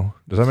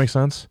 Does that make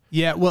sense?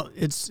 Yeah, well,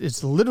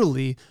 it's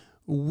literally...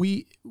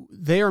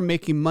 they are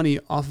making money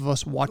off of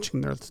us watching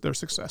their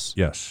success.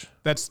 Yes.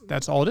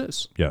 That's all it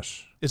is.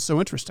 Yes. It's so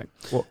interesting.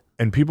 Well,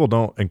 and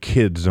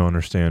kids don't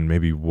understand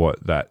maybe what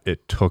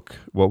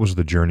was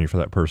the journey for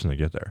that person to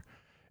get there.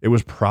 It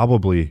was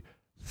probably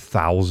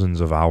thousands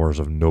of hours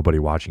of nobody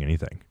watching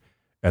anything.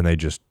 And they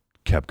just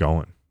kept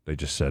going. They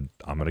just said,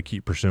 I'm going to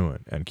keep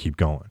pursuing and keep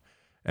going.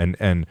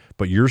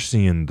 But you're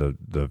seeing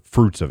the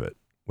fruits of it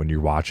when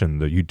you're watching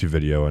the YouTube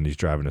video and he's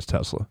driving his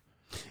Tesla,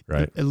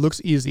 right? It looks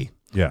easy.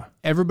 Yeah.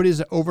 Everybody's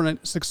an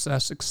overnight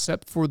success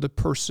except for the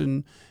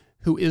person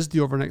who is the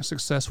overnight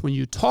success. When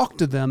you talk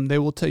to them, they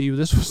will tell you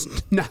this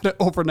was not an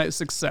overnight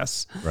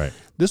success. Right.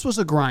 This was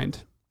a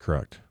grind.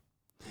 Correct.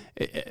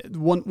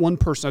 One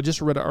person, I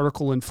just read an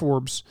article in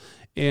Forbes,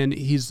 and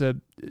he's a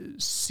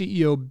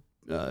CEO,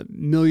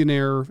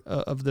 millionaire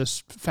of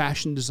this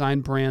fashion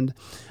design brand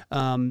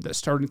that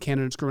started in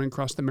Canada. It's growing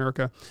across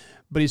America.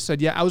 But he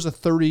said, I was a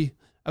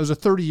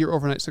 30-year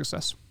overnight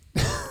success.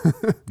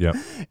 Yep.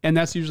 And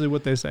that's usually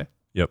what they say.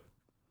 Yep.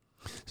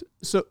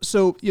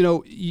 So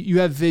you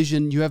have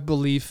vision, you have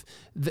belief.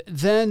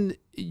 Then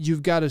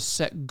you've got to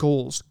set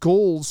goals.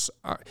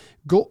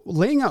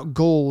 Laying out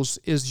goals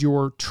is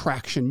your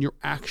traction, your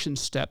action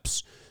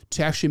steps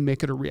to actually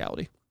make it a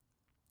reality.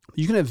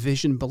 You can have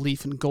vision,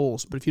 belief, and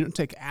goals, but if you don't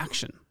take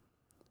action,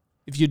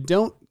 if you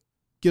don't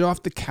get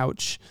off the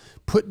couch,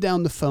 put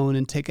down the phone,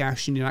 and take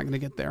action, you're not going to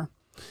get there.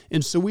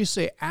 And so we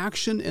say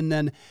action, and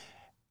then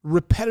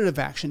repetitive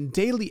action,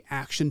 daily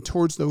action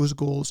towards those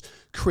goals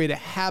create a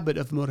habit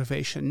of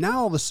motivation.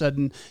 Now, all of a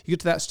sudden, you get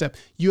to that step,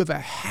 you have a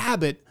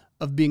habit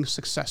of being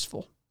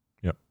successful.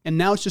 Yep. And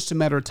now it's just a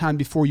matter of time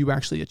before you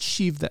actually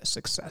achieve that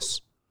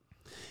success.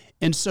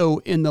 And so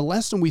in the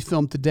lesson we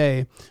filmed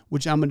today,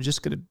 which I'm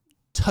just going to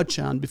touch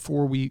on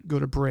before we go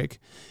to break,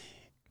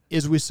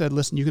 is we said,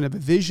 listen, you can have a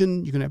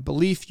vision, you can have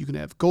belief, you can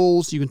have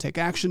goals, you can take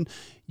action,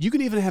 you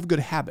can even have good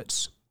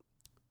habits.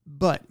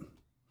 But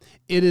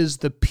it is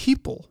the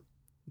people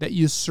that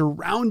you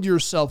surround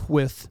yourself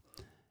with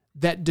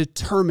that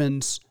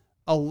determines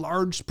a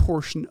large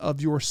portion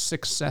of your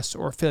success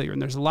or failure.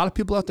 And there's a lot of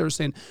people out there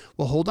saying,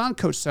 well, hold on,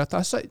 Coach Seth.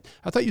 I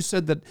thought you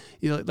said that,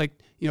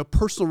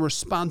 personal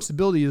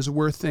responsibility is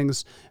where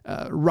things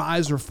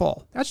rise or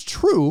fall. That's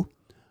true,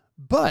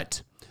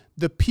 but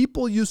the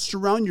people you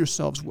surround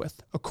yourselves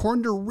with,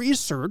 according to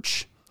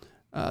research,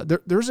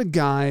 there's a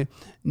guy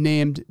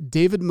named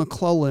David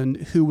McClellan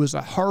who was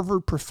a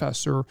Harvard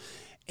professor,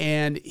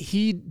 and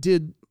he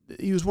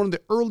was one of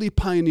the early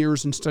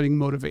pioneers in studying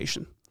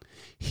motivation.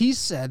 He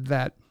said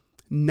that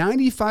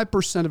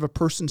 95% of a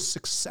person's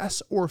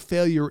success or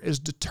failure is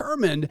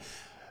determined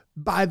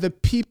by the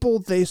people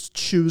they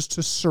choose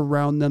to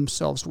surround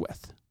themselves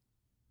with.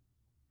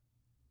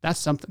 That's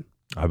something.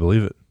 I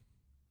believe it.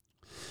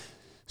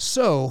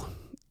 So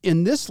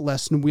in this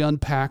lesson, we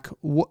unpack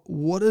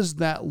what does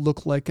that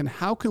look like, and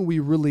how can we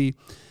really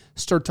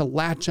start to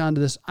latch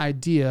onto this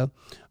idea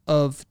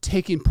of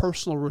taking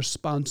personal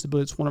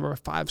responsibility. It's one of our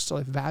 5-star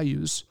life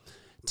values,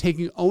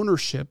 taking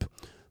ownership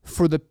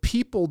for the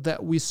people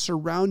that we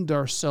surround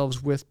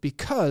ourselves with,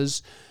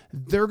 because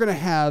they're going to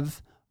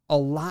have a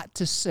lot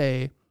to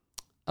say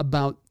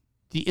about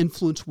the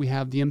influence we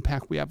have, the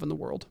impact we have in the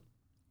world.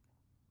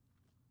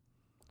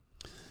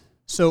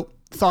 So,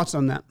 thoughts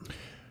on that?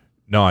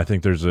 No, I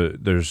think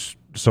there's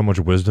so much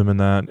wisdom in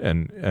that,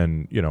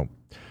 and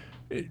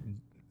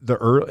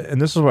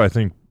this is what I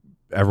think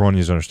everyone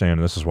needs to understand,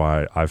 and this is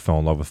why I fell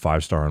in love with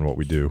 5-star and what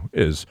we do,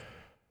 is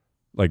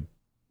like,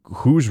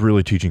 who's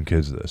really teaching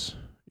kids this?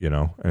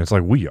 And it's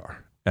like, we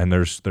are. And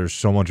there's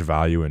so much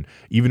value in,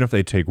 even if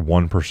they take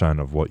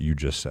 1% of what you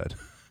just said,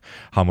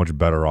 how much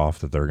better off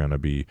that they're going to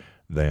be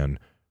than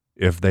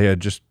if they had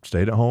just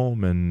stayed at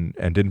home and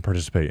didn't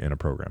participate in a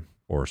program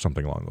or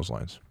something along those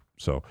lines.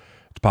 So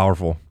it's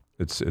powerful.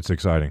 It's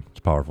exciting.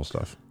 It's powerful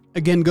stuff.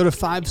 Again, go to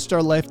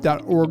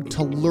 5starlife.org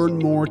to learn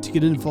more, to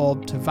get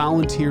involved, to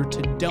volunteer,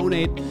 to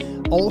donate.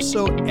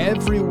 Also,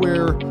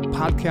 everywhere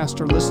podcasts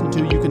are listened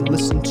to, you can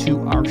listen to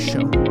our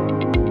show.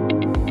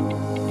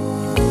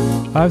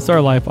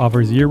 5-Star Life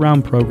offers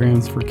year-round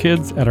programs for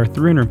kids at our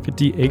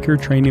 350-acre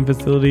training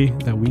facility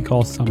that we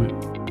call Summit.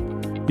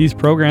 These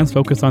programs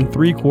focus on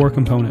 3 core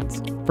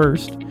components.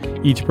 First,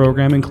 each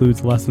program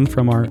includes lessons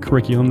from our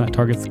curriculum that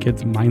targets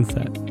kids'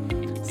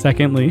 mindset.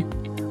 Secondly,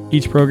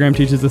 each program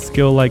teaches a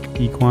skill like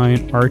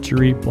equine,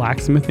 archery,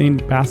 blacksmithing,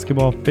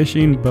 basketball,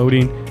 fishing,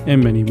 boating,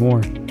 and many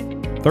more.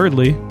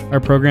 Thirdly, our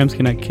programs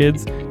connect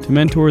kids to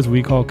mentors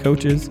we call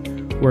coaches,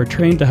 who are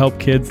trained to help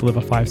kids live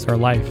a 5-star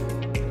life.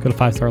 Go to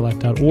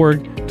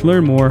 5starlife.org to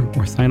learn more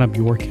or sign up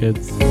your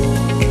kids.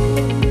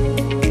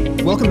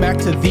 Welcome back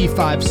to the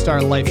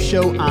 5-Star Life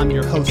Show. I'm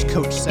your host,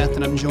 Coach Seth,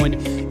 and I'm joined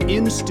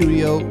in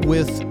studio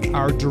with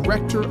our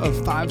Director of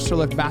 5-Star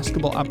Life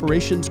Basketball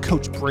Operations,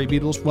 Coach Bray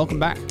Beatles. Welcome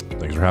back.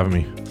 Thanks for having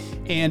me.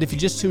 And if you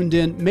just tuned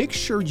in, make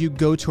sure you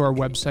go to our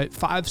website,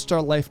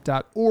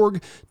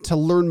 5starlife.org, to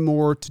learn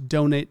more, to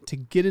donate, to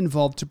get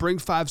involved, to bring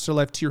 5-Star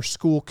Life to your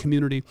school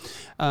community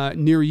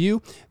near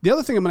you. The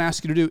other thing I'm going to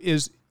ask you to do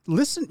is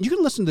listen. You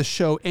can listen to the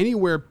show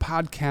anywhere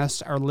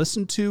podcasts are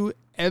listened to.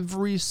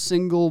 Every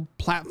single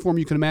platform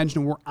you can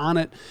imagine, we're on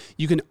it.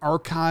 You can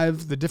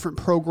archive the different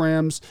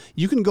programs.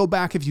 You can go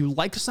back if you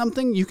like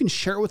something. You can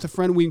share it with a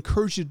friend. We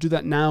encourage you to do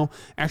that now.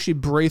 Actually,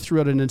 Bray threw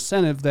out an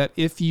incentive that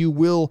if you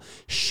will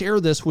share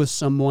this with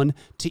someone,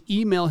 to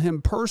email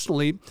him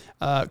personally,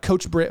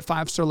 Coach Bray at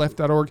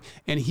 5starlife.org,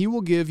 and he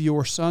will give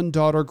your son,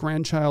 daughter,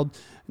 grandchild,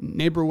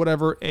 neighbor,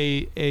 whatever,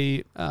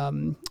 a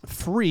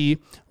free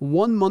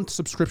 1-month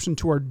subscription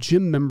to our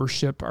gym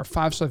membership, our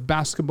 5-star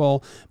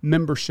basketball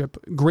membership.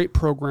 Great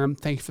program.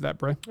 Thank you for that,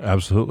 Bray.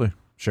 Absolutely.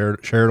 Share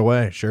it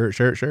away. Share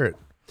it.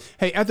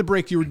 Hey, at the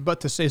break, you were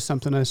about to say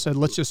something. I said,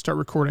 let's just start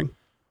recording.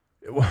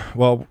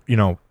 Well,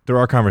 through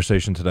our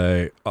conversation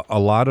today, a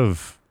lot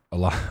of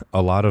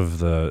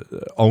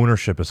the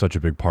ownership is such a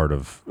big part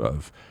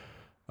of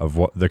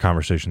what the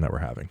conversation that we're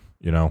having,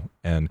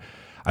 and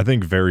I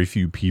think very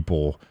few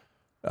people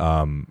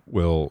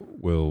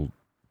will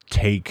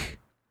take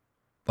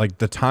like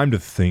the time to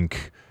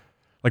think.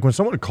 Like when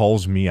someone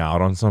calls me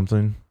out on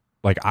something,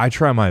 like I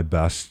try my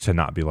best to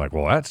not be like,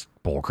 well, that's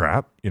bull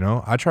crap.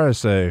 I try to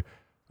say,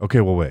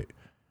 okay, well, wait,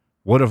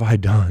 what have I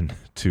done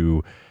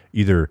to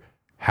either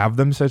have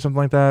them say something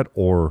like that,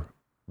 or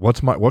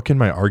what can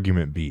my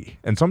argument be?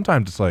 And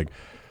sometimes it's like,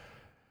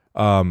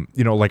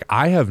 like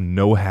I have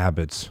no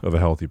habits of a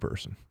healthy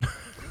person.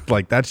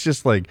 Like that's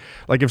just like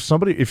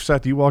if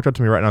Seth, you walked up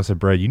to me right now and said,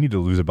 Brad, you need to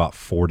lose about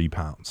 40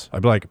 pounds.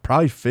 I'd be like,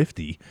 probably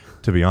 50,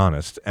 to be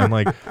honest. And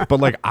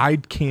but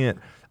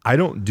I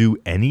don't do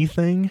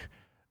anything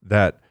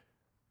that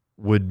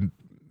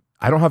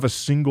I don't have a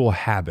single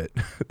habit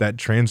that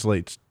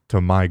translates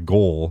to my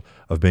goal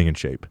of being in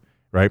shape.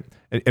 Right.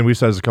 And we've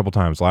said this a couple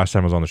times. Last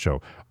time I was on the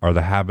show, are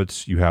the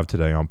habits you have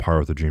today on par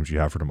with the dreams you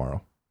have for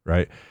tomorrow?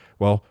 Right.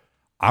 Well,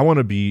 I want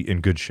to be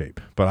in good shape,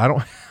 but I don't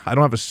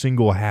have a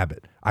single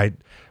habit. I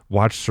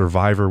watched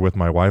Survivor with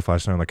my wife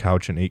last night on the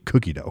couch and ate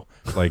cookie dough.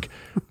 Like,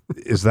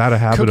 is that a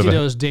habit Cookie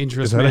dough is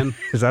dangerous, man.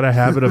 Is that a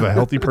habit of a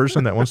healthy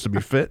person that wants to be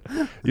fit?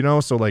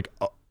 So like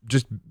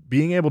just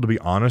being able to be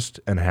honest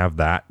and have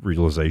that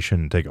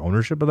realization and take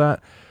ownership of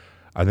that,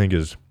 I think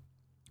is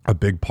a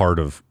big part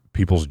of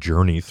people's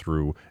journey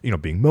through,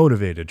 being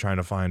motivated, trying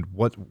to find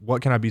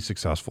what can I be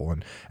successful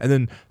in, and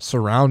then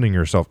surrounding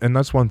yourself. And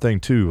that's one thing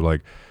too,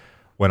 like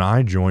when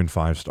I joined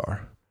 5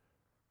 Star,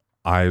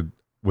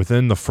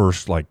 within the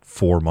first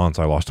 4 months,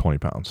 I lost 20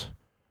 pounds.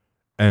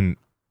 And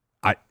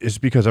it's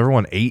because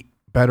everyone ate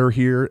better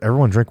here.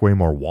 Everyone drank way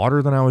more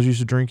water than I was used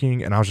to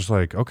drinking. And I was just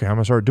like, okay, I'm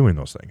going to start doing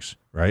those things.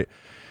 Right.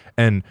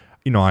 And,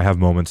 I have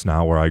moments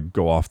now where I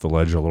go off the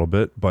ledge a little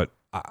bit, but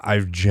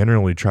I've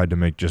generally tried to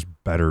make just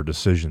better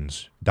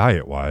decisions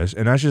diet wise.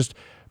 And that's just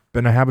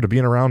been a habit of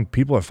being around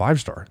people at 5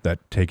 Star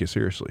that take it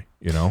seriously,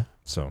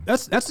 So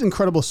that's an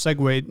incredible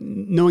segue,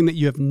 knowing that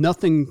you have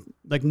nothing,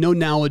 no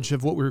knowledge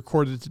of what we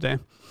recorded today.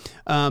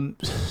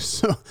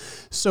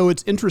 So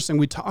it's interesting.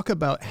 We talk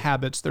about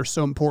habits; they're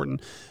so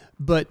important.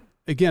 But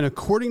again,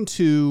 according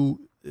to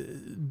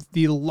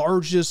the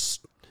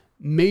largest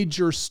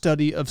major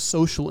study of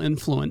social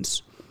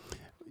influence,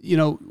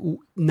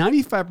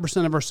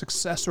 95% of our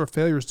success or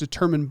failure is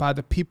determined by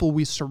the people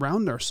we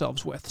surround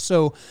ourselves with.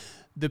 So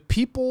the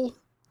people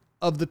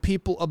of the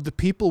people of the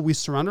people we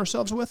surround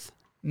ourselves with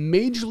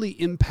majorly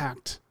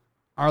impact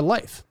our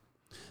life.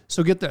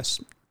 So get this,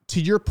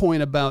 to your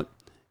point about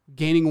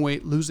gaining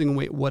weight, losing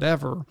weight,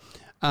 whatever.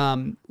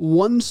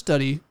 One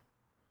study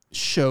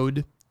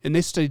showed, and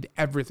they studied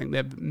everything. They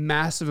have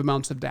massive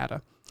amounts of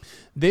data.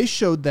 They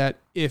showed that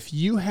if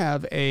you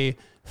have a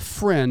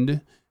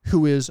friend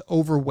who is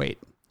overweight,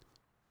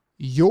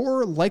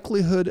 your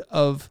likelihood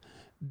of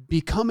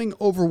becoming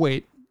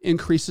overweight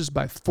increases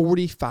by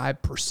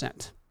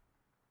 45%.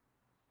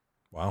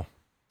 Wow.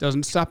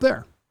 Doesn't stop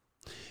there.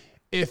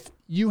 If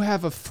you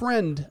have a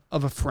friend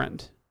of a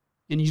friend,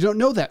 and you don't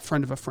know that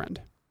friend of a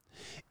friend,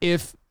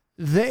 if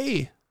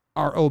they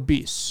are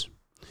obese,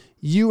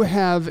 you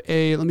have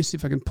let me see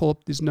if I can pull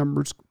up these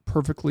numbers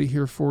perfectly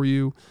here for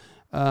you.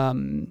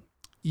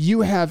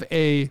 You have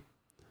a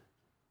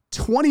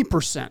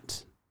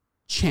 20%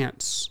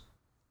 chance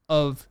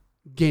of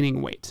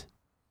gaining weight.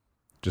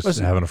 Just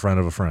having a friend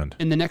of a friend.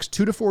 In the next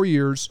 2 to 4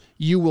 years,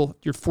 you're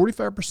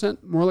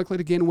 45% more likely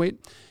to gain weight,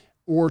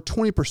 or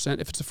 20%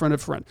 if it's a friend of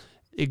a friend.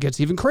 It gets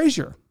even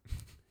crazier.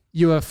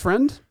 You have a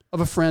friend of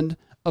a friend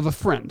of a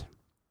friend,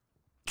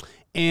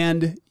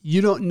 and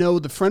you don't know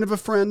the friend of a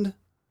friend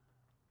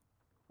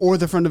or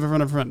the friend of a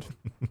friend of a friend.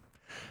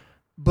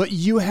 But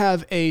you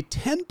have a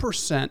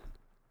 10%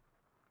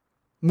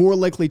 more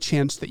likely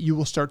chance that you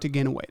will start to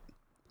gain weight.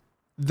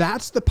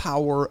 That's the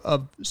power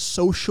of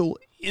social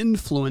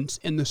influence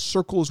in the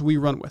circles we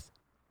run with.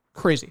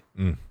 Crazy.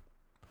 Mm.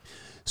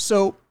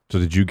 So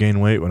did you gain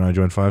weight when I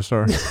joined 5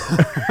 Star?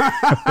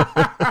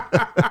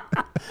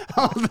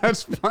 Oh,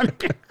 that's funny.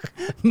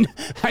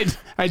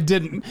 I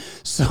didn't.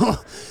 So,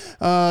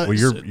 well,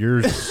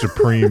 you're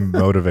supreme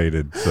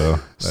motivated. So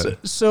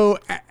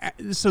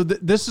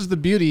this is the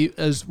beauty,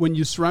 as when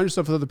you surround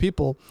yourself with other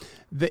people,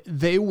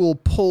 they will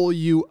pull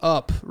you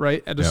up,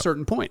 right, at a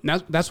certain point.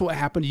 And that's what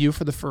happened to you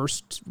for the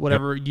first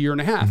year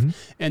and a half. Mm-hmm.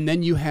 And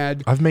then you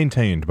had, I've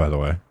maintained, by the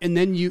way. And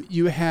then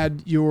you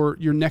had your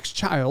next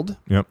child.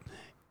 Yep.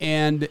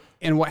 And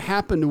what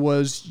happened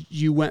was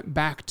you went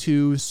back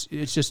to,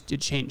 it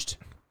changed,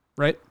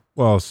 right?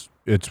 Well,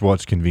 it's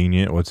what's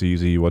convenient, what's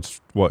easy,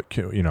 what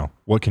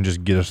can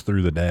just get us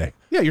through the day.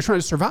 Yeah, you're trying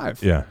to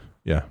survive. Yeah.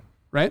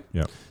 Right?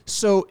 Yeah.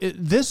 So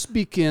this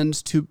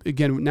begins to,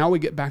 again, now we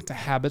get back to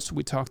habits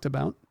we talked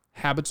about.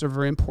 Habits are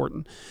very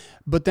important.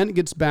 But then it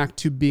gets back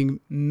to being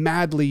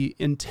madly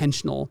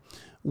intentional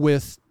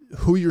with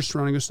who you're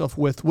surrounding yourself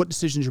with, what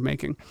decisions you're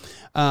making.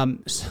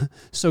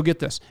 So get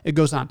this. It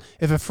goes on.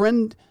 If a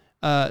friend,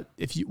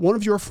 one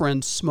of your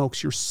friends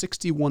smokes, you're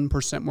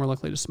 61% more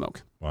likely to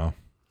smoke. Wow.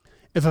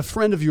 If a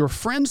friend of your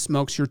friend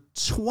smokes, you're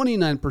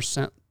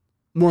 29%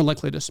 more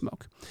likely to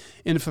smoke.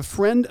 And if a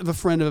friend of a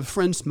friend of a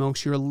friend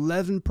smokes, you're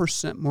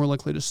 11% more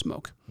likely to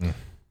smoke. Mm.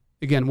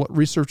 Again, what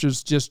research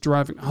is just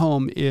driving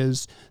home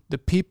is the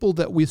people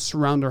that we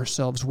surround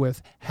ourselves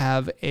with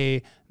have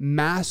a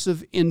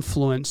massive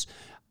influence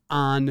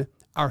on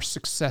our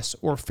success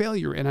or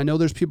failure. And I know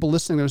there's people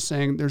listening that are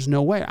saying, there's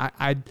no way.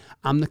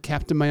 I'm the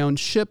captain of my own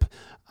ship.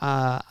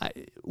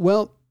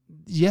 Well,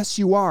 yes,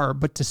 you are.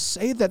 But to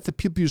say that the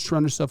people you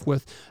surround yourself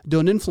with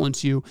don't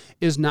influence you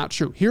is not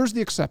true. Here's the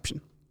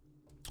exception.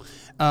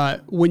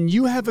 When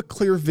you have a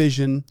clear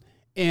vision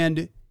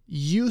and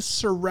you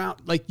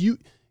surround,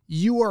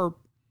 you are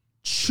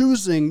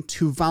choosing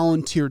to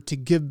volunteer, to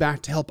give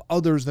back, to help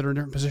others that are in a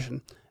different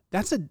position.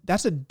 That's a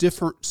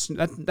different,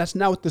 that's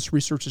not what this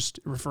research is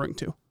referring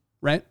to,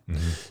 right?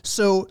 Mm-hmm.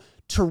 So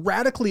to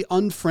radically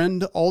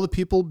unfriend all the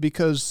people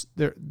because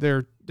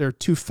they're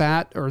too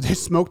fat or they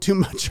smoke too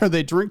much or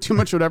they drink too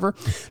much, whatever.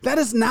 That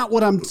is not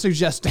what I'm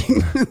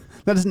suggesting.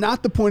 That is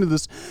not the point of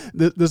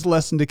this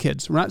lesson to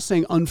kids. We're not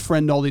saying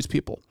unfriend all these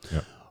people.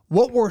 Yep.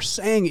 What we're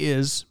saying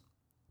is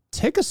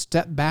take a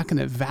step back and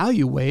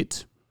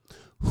evaluate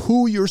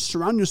who you're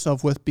surrounding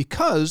yourself with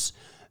because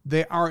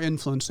they are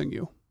influencing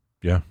you.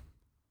 Yeah.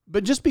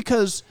 But just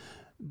because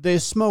they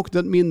smoke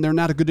doesn't mean they're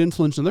not a good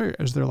influence in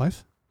their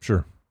life.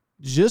 Sure.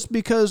 Just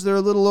because they're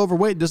a little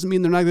overweight doesn't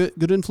mean they're not a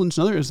good influence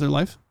in their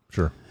life.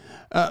 Sure.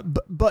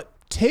 But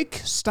take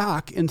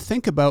stock and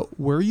think about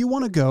where you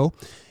want to go.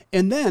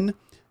 And then,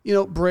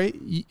 Bray,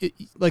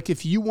 like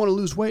if you want to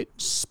lose weight,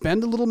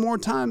 spend a little more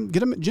time,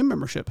 get a gym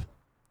membership.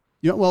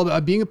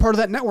 Being a part of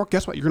that network,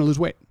 guess what? You're going to lose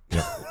weight.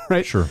 Yeah.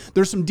 Right? Sure.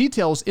 There's some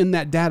details in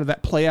that data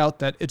that play out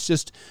that it's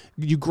just,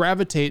 you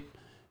gravitate,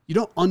 you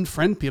don't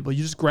unfriend people,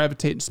 you just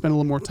gravitate and spend a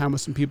little more time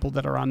with some people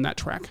that are on that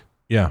track.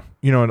 Yeah.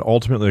 And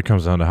ultimately it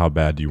comes down to how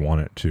bad do you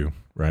want it too,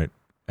 right?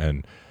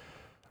 And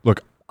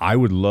look, I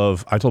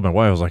told my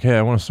wife, I was like, hey,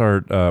 I want to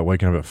start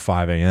waking up at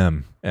 5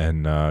 a.m.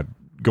 and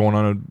going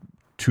on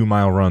a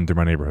 2-mile run through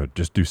my neighborhood.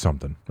 Just do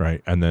something,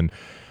 right? And then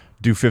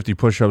do 50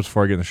 push-ups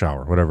before I get in the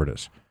shower, whatever it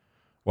is.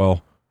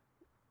 Well,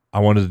 I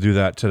wanted to do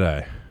that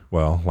today.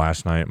 Well,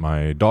 last night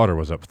my daughter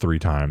was up 3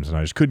 times and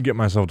I just couldn't get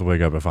myself to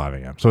wake up at 5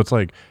 a.m. So it's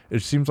like,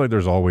 it seems like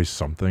there's always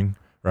something,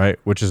 right?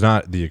 Which is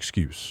not the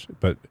excuse,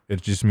 but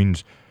it just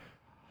means,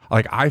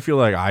 like, I feel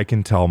like I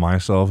can tell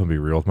myself and be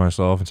real with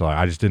myself. And so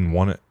I just didn't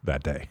want it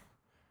that day,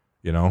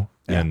 Yeah.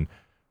 And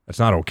it's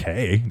not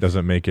okay. It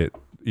doesn't make it,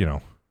 yeah.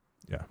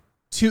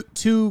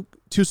 Two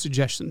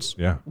suggestions.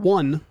 Yeah.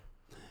 One,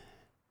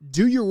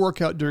 do your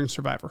workout during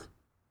Survivor.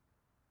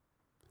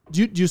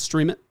 Do you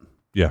stream it?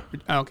 Yeah.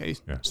 Oh, okay.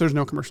 Yeah. So there's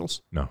no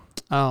commercials? No.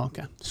 Oh,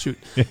 okay. Shoot.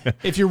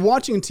 If you're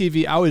watching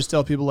TV, I always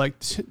tell people, like,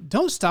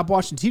 don't stop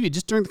watching TV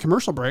just during the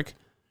commercial break.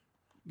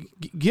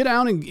 Get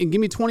down and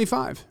give me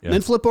 25. Yeah. And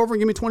then flip over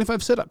and give me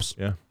 25 sit-ups.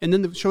 Yeah. And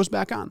then the show's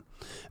back on.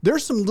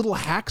 There's some little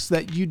hacks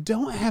that you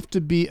don't have to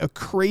be a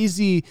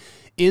crazy,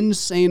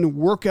 insane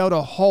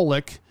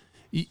workoutaholic.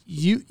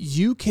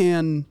 You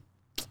can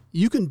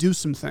do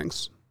some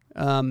things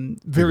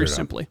very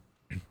simply.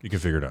 You can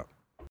figure it out.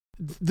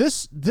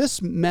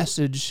 This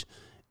message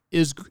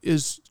is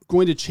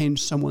going to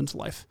change someone's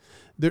life.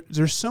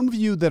 There's some of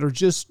you that are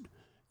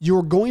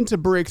you're going to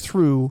break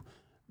through,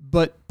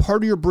 but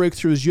part of your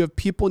breakthrough is you have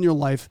people in your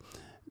life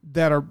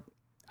that are,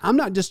 I'm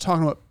not just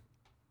talking about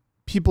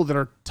people that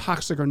are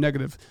toxic or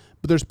negative,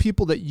 but there's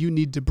people that you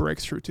need to break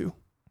through to.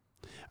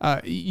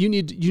 You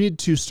need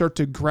to start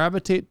to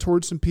gravitate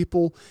towards some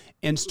people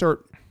and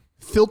start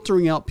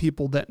filtering out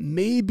people that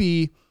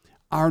maybe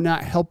are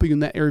not helping you in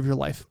that area of your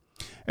life.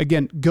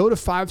 Again, go to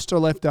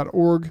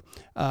 5starlife.org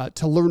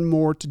to learn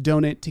more, to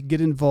donate, to get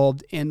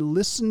involved, and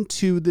listen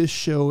to this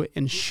show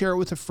and share it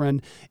with a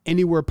friend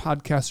anywhere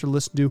podcasts are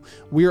listened to.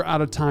 We are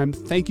out of time.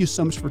 Thank you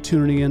so much for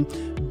tuning in.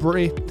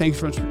 Bray, thanks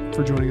so much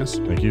for joining us.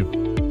 Thank you.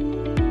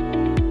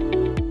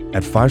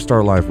 At 5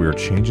 Star Life, we are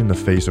changing the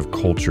face of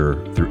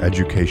culture through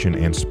education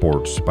and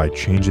sports by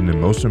changing the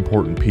most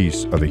important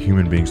piece of a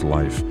human being's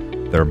life,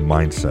 their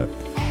mindset.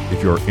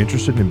 If you are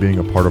interested in being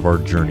a part of our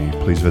journey,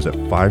 please visit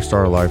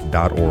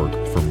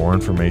 5starlife.org for more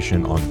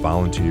information on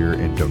volunteer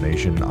and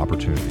donation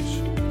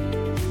opportunities.